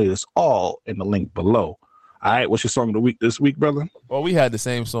music playlist, all in the link below. All right, what's your song of the week this week, brother? Well, we had the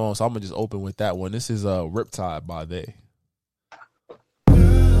same song, so I'm gonna just open with that one. This is Riptide by They.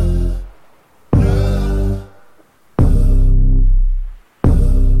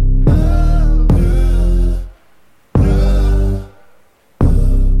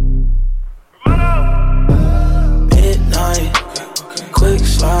 Midnight, quick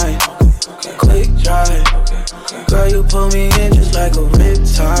slide, quick drive. Girl, you pull me in just like a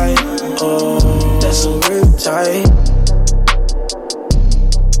riptide. Oh, that's a riptide.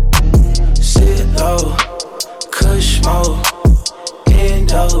 Sit low, kush mode,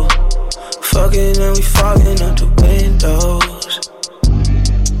 endo. Fucking and we fogging up the windows.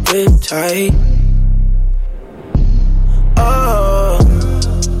 Riptide. Oh,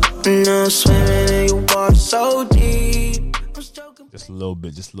 now I'm swimming in your water so deep. Just a little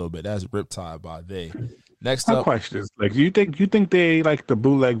bit. That's Riptide by They. Next My up, question is, like, do you think they like the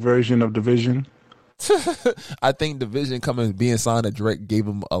bootleg version of Division? I think Division being signed to Drake gave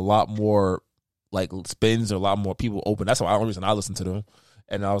him a lot more like spins, or a lot more people open. That's the only reason I listened to them.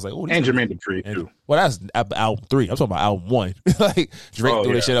 And I was like, oh, And Jermaine Dupri too. Well, that's album 3. I'm talking about album 1. Like Drake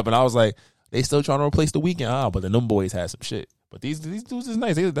threw this shit up, and I was like, they still trying to replace The Weeknd. But the them boys had some shit. But these dudes is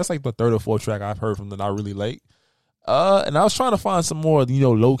nice. That's like the third or fourth track I've heard from them that I really like. And I was trying to find some more,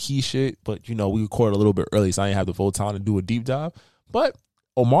 low key shit, but we recorded a little bit early, so I didn't have the full time to do a deep dive. But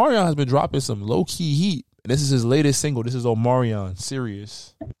Omarion has been dropping some low key heat, and this is his latest single. This is Omarion,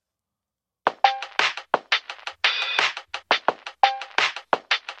 Serious.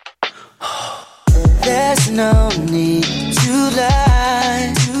 There's no need to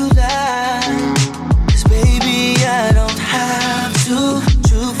lie, cause baby I don't have to.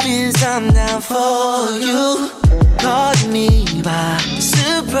 Truth is I'm down for you. Caught me by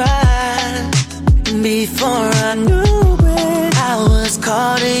surprise. Before I knew it, I was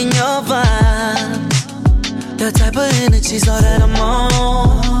caught in your vibe. The type of energy's all that I'm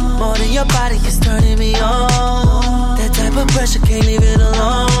on. More than your body is turning me on. That type of pressure, can't leave it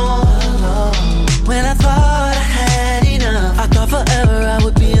alone. When I thought I had enough, I thought forever I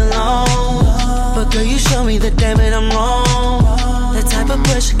would be alone. But girl, you show me that damn it I'm wrong. That type of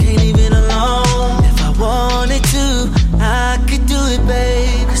pressure, can't leave it alone. If I wanted to, I could do it,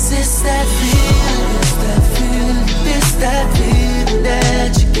 babe. Cause it's that feeling, it's that feeling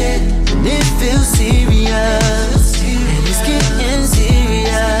that you get. And it feels serious, and it's getting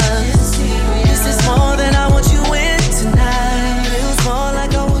serious. This is more than I want you in tonight. Feels more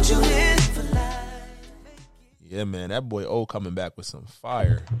like I want you in for life. Yeah, man, that boy O coming back with some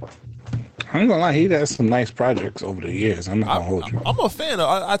fire. I'm gonna lie, he has some nice projects over the years. I'm not gonna hold you. I'm a fan of.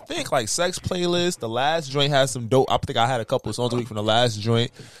 I think like Sex Playlist, the last joint has some dope. I think I had a couple of songs a week from the last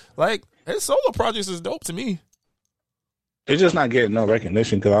joint. Like his solo projects is dope to me. It's just not getting no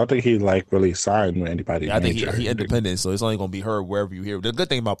recognition because I don't think he like really signed with anybody. Yeah, I think he independent, so it's only gonna be heard wherever you hear it. The good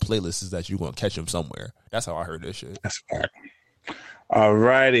thing about playlists is that you're gonna catch him somewhere. That's how I heard this shit. That's a fact.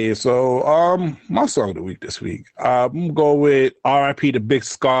 Alrighty, so my song of the week this week. I'm gonna go with R.I.P. to Big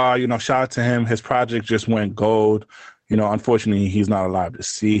Scar. Shout out to him. His project just went gold. Unfortunately, he's not allowed to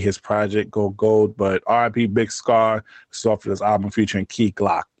see his project go gold. But R.I.P. Big Scar. It's off of this album featuring Key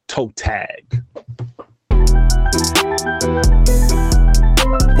Glock, Toe Tag.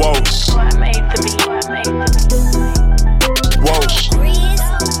 Whoa. I made the beat. Whoa.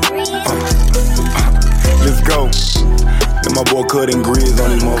 Let's go. And my boy cutting grizz on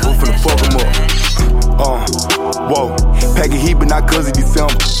his motherfucker, finna fuck him up. Whoa. Pack a heat, but not cause of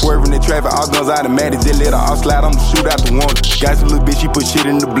December. Swerving in traffic, all guns automatic. Just let her all slide, I'ma shoot out the window. Got some little bitch, she put shit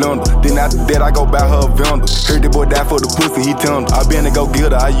in the blender. Then after that, I go buy her a vendor. Heard that boy die for the pussy, he tender. I been to go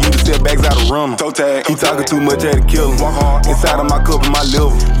get her, I used to sell bags out of rum. Toe tag, he talking too much, had to kill him. Walk hard, inside of my cup and my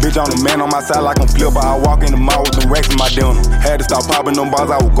liver. Bitch on the man on my side like I'm flipper. I walk in the mall with them racks in my dinner. Had to stop popping them bars,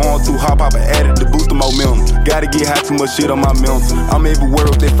 I was going too hot. Pop an addict to boost the momentum. Gotta get high, too much shit on my mental. I'm everywhere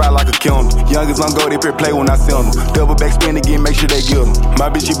if they fight like a kiln. Youngest on go, they play when I send them. Double back spin again, make sure they get them. My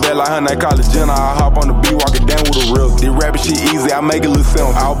bitch, she bad like her, they call it Jenna. I hop on the beat, walk it down with a real. This rapping shit easy, I make it look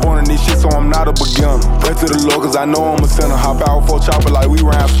simple. I was born in this shit, so I'm not a beginner. Pray to the Lord, cause I know I'm a sinner. Hop out for chopper like we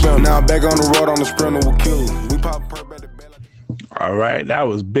ran spin. Now I'm back on the road on the sprinter with killers. We pop per back to back like. All right, that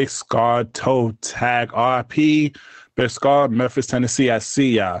was Big Scar, Toe Tag, R.I.P. Big Scar, Memphis, Tennessee. I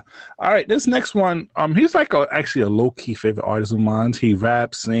see ya. All right, this next one, he's like actually a low-key favorite artist of mine. He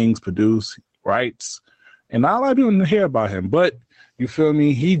raps, sings, produces, writes, and not a lot of people hear about him, but you feel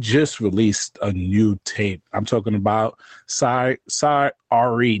me? He just released a new tape. I'm talking about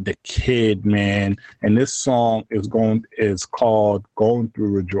Ari the Kid, man, and this song is called "Going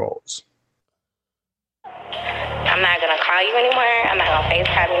Through Withdrawals." I'm not gonna call call you anymore. I'm not gonna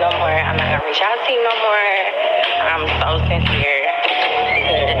FaceTime you no more. I'm not gonna reach out to you no more. I'm so sincere.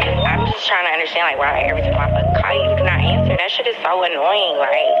 I'm just trying to understand, like, why every time I fucking call you, you do not answer. That shit is so annoying.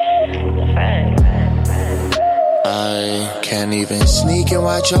 Like, fuck. I can't even sneak and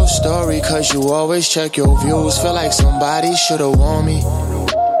watch your story, cause you always check your views. Feel like somebody should've warned me.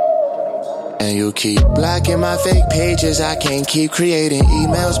 And you keep blocking my fake pages. I can't keep creating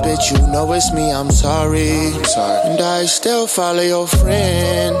emails, bitch. You know it's me, I'm sorry. And I still follow your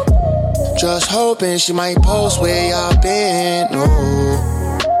friend, just hoping she might post where y'all been.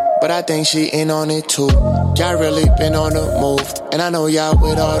 No, but I think she in on it too. Y'all really been on the move, and I know y'all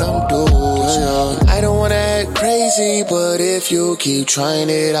with all them dudes. Yeah. I don't wanna act crazy, but if you keep trying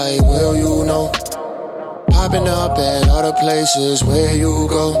it, I will, you know. Popping up at all the places where you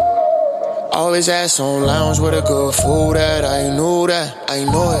go. Always ass on lounge with a good food that I knew that. I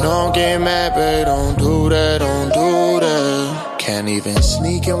know it. Don't get mad, babe. Don't do that. Don't do that. Can't even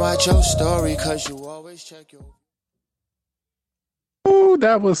sneak and watch your story, cause you always check your. Ooh,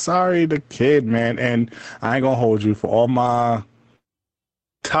 that was Sorry the Kid, man. And I ain't gonna hold you, for all my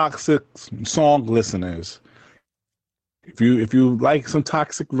toxic song listeners. If you like some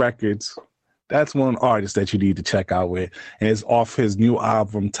toxic records, that's one artist that you need to check out with. And it's off his new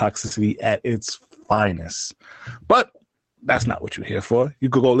album, Toxicity at its Finest. But that's not what you're here for. You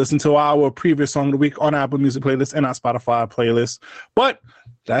could go listen to our previous song of the week on our Apple Music playlist and our Spotify playlist. But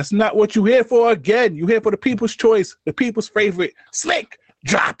that's not what you're here for. Again, you're here for the people's choice, the people's favorite. Slick,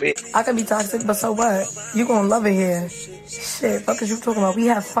 drop it. I can be toxic, but so what? You gonna love it here. Shit, fuck is you talking about? We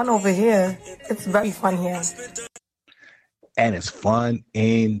have fun over here. It's very fun here. And it's fun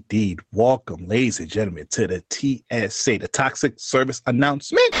indeed. Welcome, ladies and gentlemen, to the TSA, the Toxic Service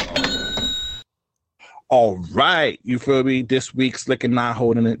Announcement. All right, you feel me? This week, Slick and not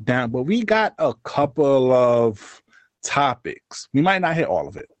holding it down, but we got a couple of topics. We might not hit all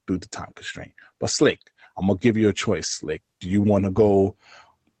of it due to time constraint, but Slick, I'm gonna give you a choice. Slick, do you want to go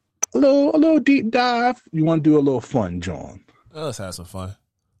a little deep dive? You want to do a little fun, John? Let's have some fun.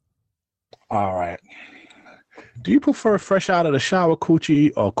 All right. Do you prefer fresh out of the shower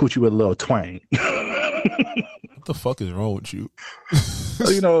coochie or coochie with a little twang? What the fuck is wrong with you?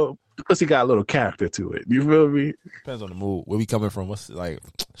 You know, because he got a little character to it. You feel me? Depends on the mood. Where we coming from? What's like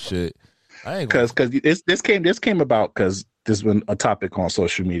shit? I ain't because this came about because there's been a topic on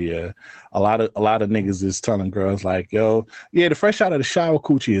social media. A lot of niggas is telling girls like, yo, yeah, the fresh out of the shower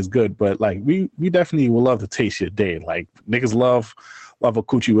coochie is good, but like we definitely would love to taste your day. Like niggas love a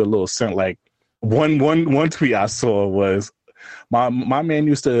coochie with a little scent. Like one tweet I saw was my man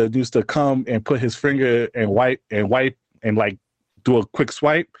used to come and put his finger and wipe and like do a quick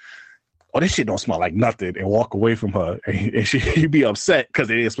swipe. Oh, this shit don't smell like nothing, and walk away from her, and she'd be upset because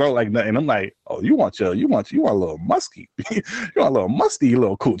it didn't smell like nothing. I'm like, oh, you want a little musky, you want a little musty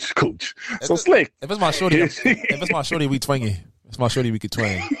little cooch. So Slick. If it's my shorty, we twanging. If it's my shorty, we could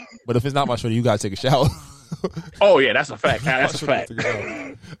twang. But if it's not my shorty, you gotta take a shower. Oh yeah, that's a fact. That's a fact.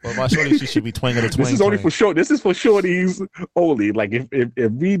 Well, my shorty, she should be twanging the twang. This is only for short. This is for shorties only. Like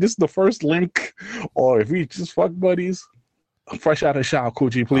if we this is the first link, or if we just fuck buddies. Fresh out of the shower,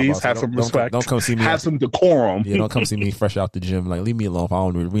 coochie, please. Have some respect. Don't come see me. Have some decorum. Yeah, don't come see me fresh out the gym. Like, leave me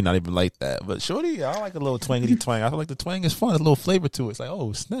alone. We not even like that. But shorty, I like a little twangity twang. I feel like the twang is fun. A little flavor to it. It's like,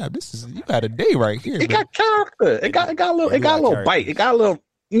 oh snap, you had a day right here. It got character. It got a little bite. It got a little.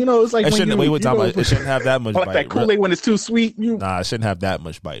 You know, it's like it shouldn't have that much like bite. That Kool-Aid when it's too sweet. Nah, it shouldn't have that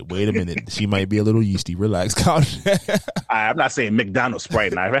much bite. Wait a minute, she might be a little yeasty. Relax, calm down. I'm not saying McDonald's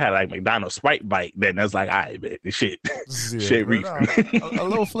Sprite. Now, if I had like McDonald's Sprite bite, then that's like, all right, man, this shit, shit reeks. A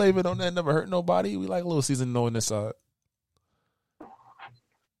little flavor on that never hurt nobody. We like a little seasoning on this side.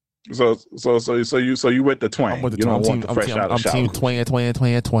 So you with the twang? I'm with the you twang. Don't want the fresh out of the shower. I'm team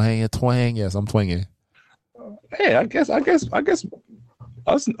twang. Yes, I'm twanging. Hey, I guess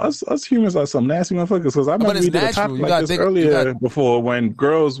us humans are some nasty motherfuckers, because I remember we did a topic like this earlier before when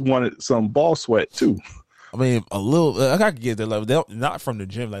girls wanted some ball sweat too. I mean, a little. I gotta get that level. Not from the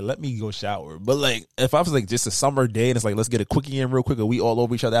gym. Like, let me go shower. But like, if I was like just a summer day and it's like, let's get a quickie in real quick, and we all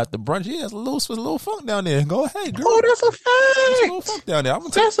over each other after brunch. Yeah, it's a little funk down there. Go ahead, girl. Oh, that's a fact. There's a little funk down there.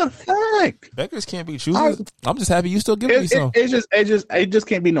 That's a fact. Beggars can't be choosers. I'm just happy you still giving me some. It just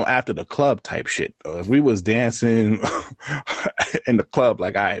can't be no after the club type shit. If we was dancing in the club,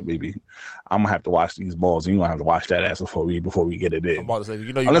 like, all right, baby, I'm gonna have to watch these balls, and you gonna have to watch that ass before we get it in. I'm about to say,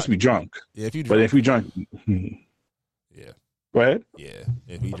 unless we drunk. Yeah, if you drunk. But if we drunk, yeah. Go ahead. Yeah,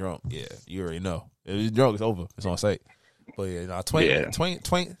 if he drunk, yeah, you already know. If he's drunk, it's over. It's on site. But yeah,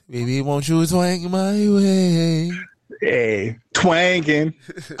 twang. Baby, won't you twang my way? Hey, twanging.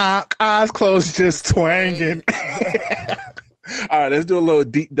 Eyes closed, just twanging. All right, let's do a little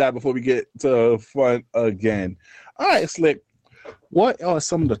deep dive before we get to fun again. All right, Slick. What are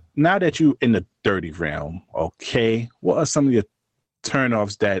some of the, now that you in the 30 realm, okay, what are some of your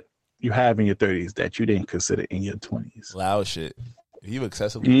turnoffs that you have in your 30s that you didn't consider in your 20s? Loud shit. If you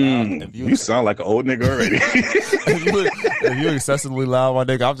excessively loud, you sound like an old nigga already. if you excessively loud, my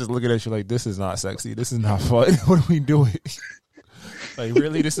nigga, I'm just looking at you like, this is not sexy. This is not fun. What are we doing? Like,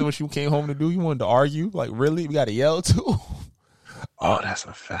 really? This is what you came home to do? You wanted to argue? Like, really? We got to yell too? Oh, that's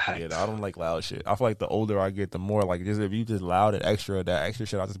a fact. Yeah, I don't like loud shit. I feel like the older I get, the more like, just if you just loud and extra, that extra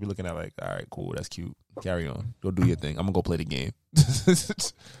shit, I'll just be looking at like, all right, cool, that's cute. Carry on. Go do your thing. I'm gonna go play the game.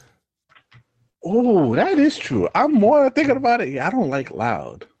 Oh, that is true. I'm more thinking about it. Yeah, I don't like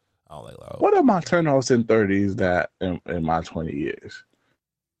loud. I don't like loud. What are my turnoffs in 30s that in my 20 years?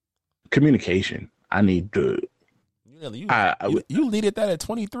 Communication. I need to. You needed that at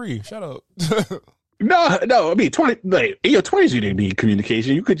 23. Shut up. No. I mean, 20. Like, in your 20s, you didn't need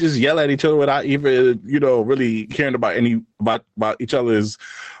communication. You could just yell at each other without even, really caring about about each other's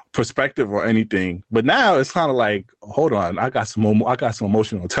perspective or anything. But now it's kind of like, hold on, I got some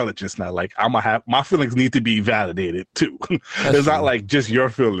emotional intelligence now. Like, I'm gonna have, my feelings need to be validated too. It's not like just your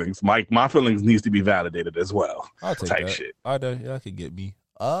feelings. My feelings needs to be validated as well. I'll take type that. shit. I could get me.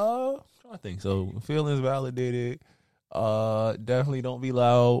 I think so. Feelings validated. Definitely don't be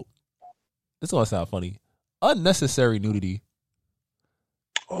loud. This gonna sound funny. Unnecessary nudity.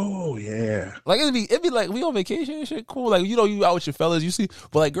 Oh yeah. Like it'd be like we on vacation and shit. Cool. Like, you out with your fellas, you see.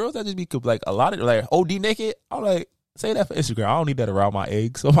 But like girls that just be like a lot of like OD naked. I'm like, say that for Instagram. I don't need that around my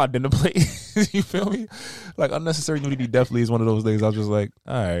eggs on my dinner plate. You feel me? Like unnecessary nudity definitely is one of those things. I was just like,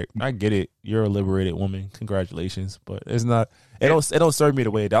 all right, I get it. You're a liberated woman. Congratulations. But it's not. It don't serve me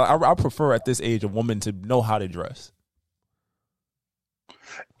the way. I prefer at this age a woman to know how to dress.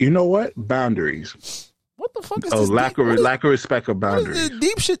 You know what? Boundaries. What the fuck is this? Lack of respect of boundaries. What is this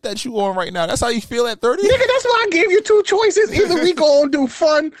deep shit that you on right now? That's how you feel at 30? Nigga, that's why I gave you two choices. Either we go and do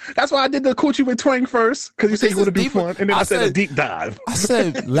fun. That's why I did the coochie with twang first, because you said you want to do fun, and then I said a deep dive. I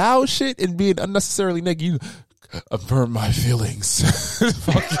said loud shit and being unnecessarily nigga. You affirm my feelings.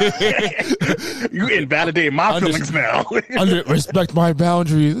 You invalidated my feelings now. Respect my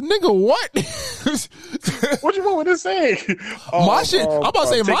boundaries, nigga. What? What you want me to say? My shit. I'm about to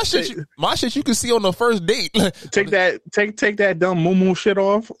say my shit. You can see on the first date. Take that dumb moo shit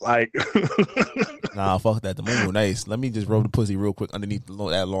off. Like, nah, fuck that. The moo nice. Let me just rub the pussy real quick underneath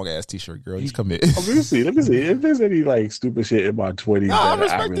that long ass t-shirt, girl. Just come in. Let me see. If there's any like stupid shit in my 20s, I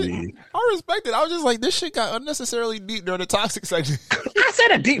respect it. I was just like, this shit got unnecessarily deep during the toxic section. I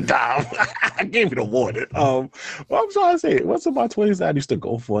said a deep dive. I gave you the warning. What I'm trying to say, what's in my 20s that I used to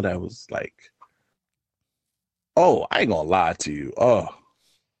go for that was like, oh, I ain't gonna lie to you.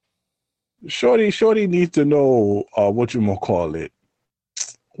 Shorty needs to know what you gonna call it.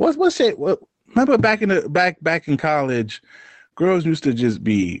 What shit? Remember back in college, girls used to just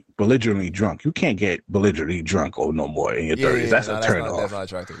be belligerently drunk. You can't get belligerently drunk no more in your 30s. That's a turn off.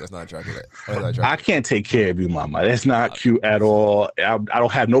 That's not attractive. I can't take care of you, mama. That's not cute at all. I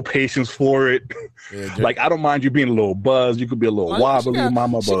don't have no patience for it. Yeah, like, I don't mind you being a little buzzed. You could be a little wobbly,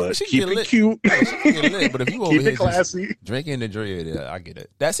 mama, but keep it cute. But if you keep it classy, drinking and drinking, yeah, I get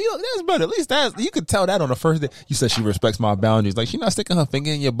it. That's better. At least you could tell that on the first date. You said she respects my boundaries. Like, she not sticking her finger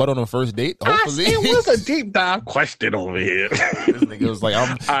in your butt on the first date. Hopefully, it was a deep dive question over here. This nigga was like,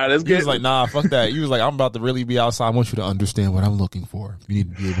 he was like, nah, fuck that. He was like, I'm about to really be outside. I want you to understand what I'm looking for. You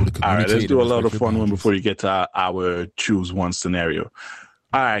need to be able to communicate. All right, let's do a lot of fun one before you get to our choose one scenario.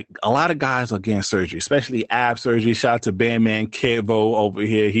 All right, a lot of guys are getting surgery, especially ab surgery. Shout out to Bandman Kevo over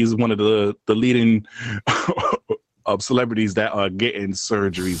here. He's one of the leading celebrities that are getting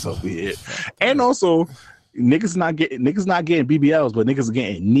surgeries over here. And also, niggas not getting BBLs, but niggas are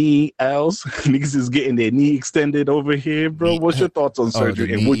getting knee Ls. Niggas is getting their knee extended over here, bro. What's your thoughts on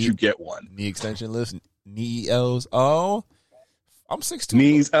surgery, and would you get one? Knee extension lifts, knee Ls. Oh, I'm 6'2".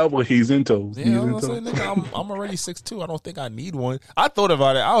 Knees, elbow, he's in toes. Yeah, I'm already 6'2". I don't think I need one. I thought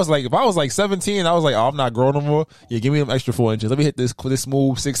about it. I was like, if I was like 17, I was like, oh, I'm not growing no more. Yeah, give me them extra 4 inches. Let me hit this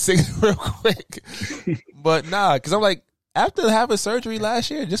smooth 6'6" real quick. But nah, because I'm like, after having surgery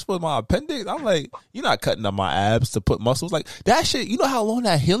last year, just for my appendix, I'm like, you're not cutting up my abs to put muscles. Like, that shit, you know how long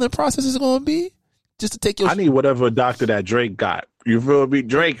that healing process is going to be? Just to take your... I need whatever doctor that Drake got. You feel me?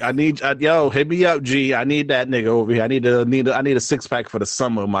 Drake, hit me up, G. I need that nigga over here. I need a 6-pack for the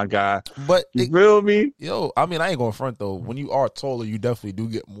summer, my guy. But you feel me? Yo, I mean, I ain't going front, though. When you are taller, you definitely do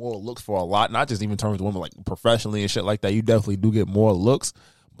get more looks for a lot. Not just even in terms of women, like professionally and shit like that. You definitely do get more looks.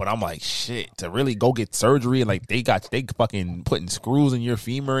 But I'm like, shit, to really go get surgery and like they fucking putting screws in your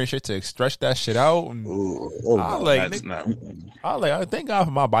femur and shit to stretch that shit out. And I thank God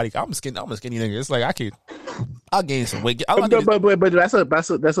for my body. I'm a skinny nigga. It's like I'll gain some weight. But that's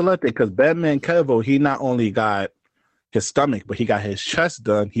another thing because Batman Kevo, he not only got his stomach, but he got his chest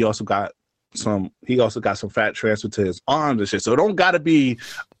done. He also got some fat transferred to his arms and shit. So it don't gotta be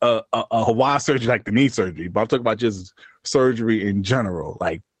a Hawaii surgery like the knee surgery. But I'm talking about just surgery in general,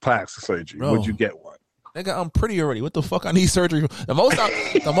 like plastic surgery. Bro, would you get one? Nigga, I'm pretty already. What the fuck I need surgery for? The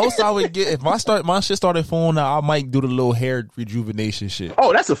most I would get if my shit started falling out, I might do the little hair rejuvenation shit.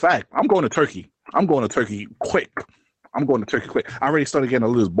 Oh, that's a fact. I'm going to Turkey quick. I already started getting a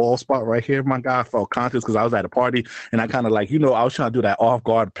little bald spot right here. My guy, I felt conscious because I was at a party and I kind of like, I was trying to do that off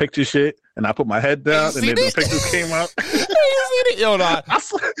guard picture shit. And I put my head down and then the pictures came out. Yo, nah. I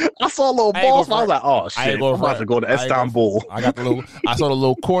saw a little ball spot. I was like, oh shit, I'm about to go to Istanbul. I saw the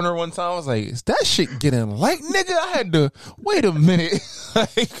little corner one time. I was like, is that shit getting light, nigga? I had to wait a minute.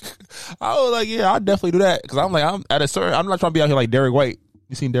 I was like, yeah, I'll definitely do that. Cause I'm not trying to be out here like Derek White.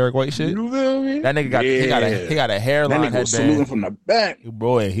 You seen Derek White shit? You feel me? That nigga got a hairline. That nigga was saluting from the back.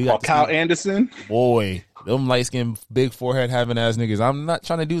 Boy, he got Kyle Anderson. Boy, them light skinned, big forehead having ass niggas. I'm not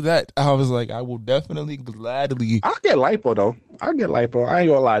trying to do that. I was like, I will definitely gladly. I'll get lipo though. I ain't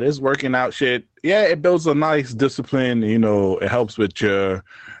gonna lie. This working out shit. Yeah, it builds a nice discipline. It helps with your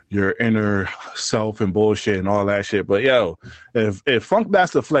inner self and bullshit and all that shit. But yo, if Funk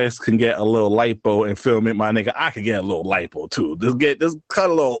Master Flex can get a little lipo and film it, my nigga, I can get a little lipo too. Just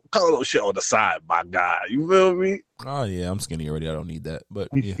cut a little shit on the side, my guy. You feel me? Oh yeah, I'm skinny already. I don't need that. But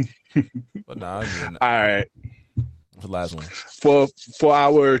yeah, but nah. All right. The last one for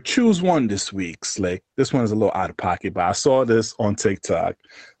our choose one this week, Slick. This one is a little out of pocket, but I saw this on TikTok.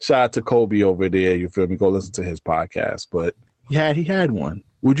 Shout out to Kobe over there. You feel me? Go listen to his podcast. But he had one.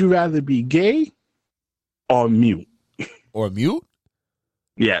 Would you rather be gay or mute? Or mute?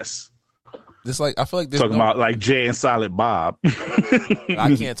 Yes. Just like I feel like this talking about like Jay and Silent Bob.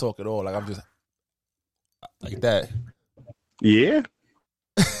 I can't talk at all. Like I'm just like that. Yeah.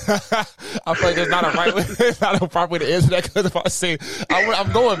 I feel like there's not a right way, not a proper way to answer that because if I say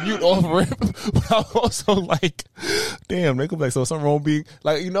I'm going mute over it, but I'm also like, damn, they could be like, so something wrong being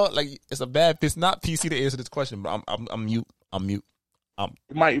like, like it's not PC to answer this question, but I'm mute. You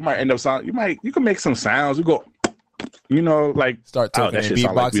might end up sound. You can make some sounds. You go, like start talking. That shit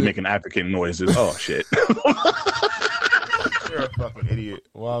sound like we making African noises. Oh shit. You're a fucking idiot.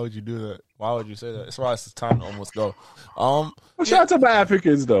 Why would you do that? Why would you say that? It's why it's time to almost go. Shout out to my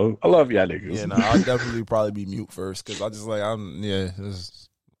Africans though. I love y'all niggas. Yeah, I'll definitely probably be mute first because I just like I'm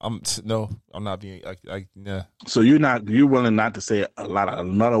not being yeah. So you willing not to say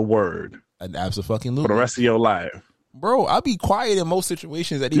another word? An absolutely for the rest of your life, bro. I'll be quiet in most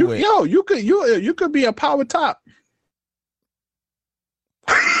situations anyway. You could be a power top.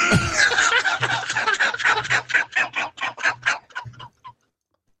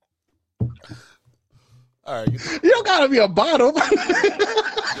 All right, you don't gotta be a bottom.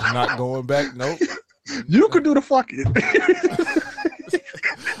 I'm not going back. Nope. You could do the fucking.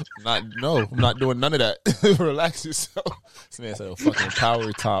 I'm not doing none of that. Relax yourself. This man said a fucking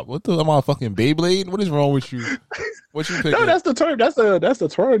power top. What the? Am I a fucking Beyblade? What is wrong with you? What you picking? No, that's the term. That's the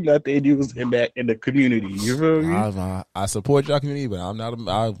term that they use in the community. You feel me? I support your community, but I'm not.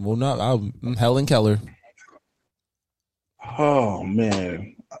 I will not. I'm Helen Keller. Oh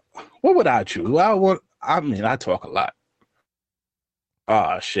man, what would I choose? I talk a lot.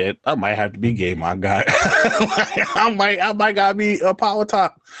 Oh shit! I might have to be gay, my guy. I might gotta be a power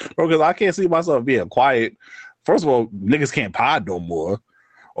top, bro. Because I can't see myself being quiet. First of all, niggas can't pod no more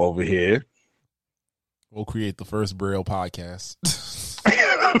over here. We'll create the first Braille podcast.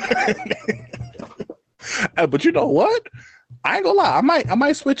 But you know what? I ain't gonna lie. I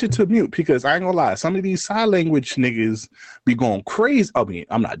might switch it to mute because I ain't gonna lie. Some of these sign language niggas be going crazy. I mean,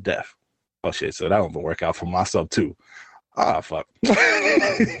 I'm not deaf. Oh shit! So that don't work out for myself too. Ah, fuck. All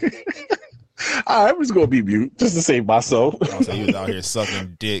right, I'm just gonna be mute just to save myself. So you was out here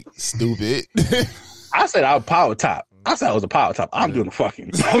sucking dick, stupid. I said I was power top. I said I was a power top. I'm doing the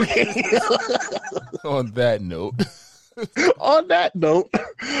fucking. Okay. On that note.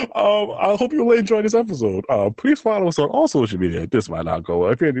 I hope you will enjoy this episode. Please follow us on all social media. This might not go.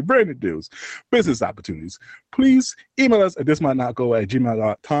 If you have any branded deals, business opportunities, please email us at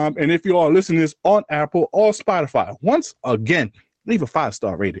thismightnotgo@gmail.com. And if you are listening to this on Apple or Spotify, once again, leave a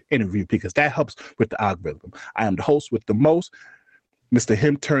 5-star rated interview because that helps with the algorithm. I am the host with the most, Mr.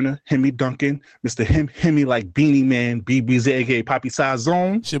 Him Turner, Himmy Duncan, Mr. Himmy like Beanie Man, BBZ, aka Poppy Size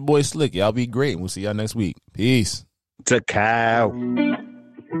Zone. It's your boy Slick. Y'all be great. We'll see y'all next week. Peace. To cow.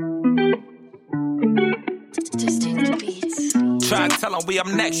 Try to tell them we up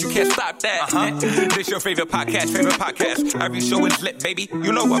next, you can't stop that. This your favorite podcast. Every show is lit, baby.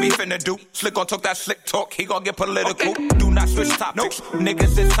 You know what we finna do. Slick gon' talk that slick talk, he gon' get political. Do not switch topics,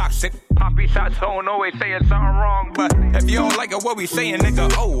 niggas is toxic. Poppy shots don't always saying something wrong, but if you don't like it, what we saying,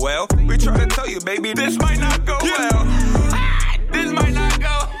 nigga, oh well. We try to tell you, baby, this might not go well. This might not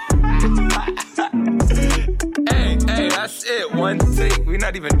go. Hey, that's it. One take. We're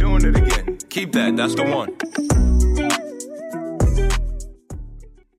not even doing it again. Keep that. That's the one.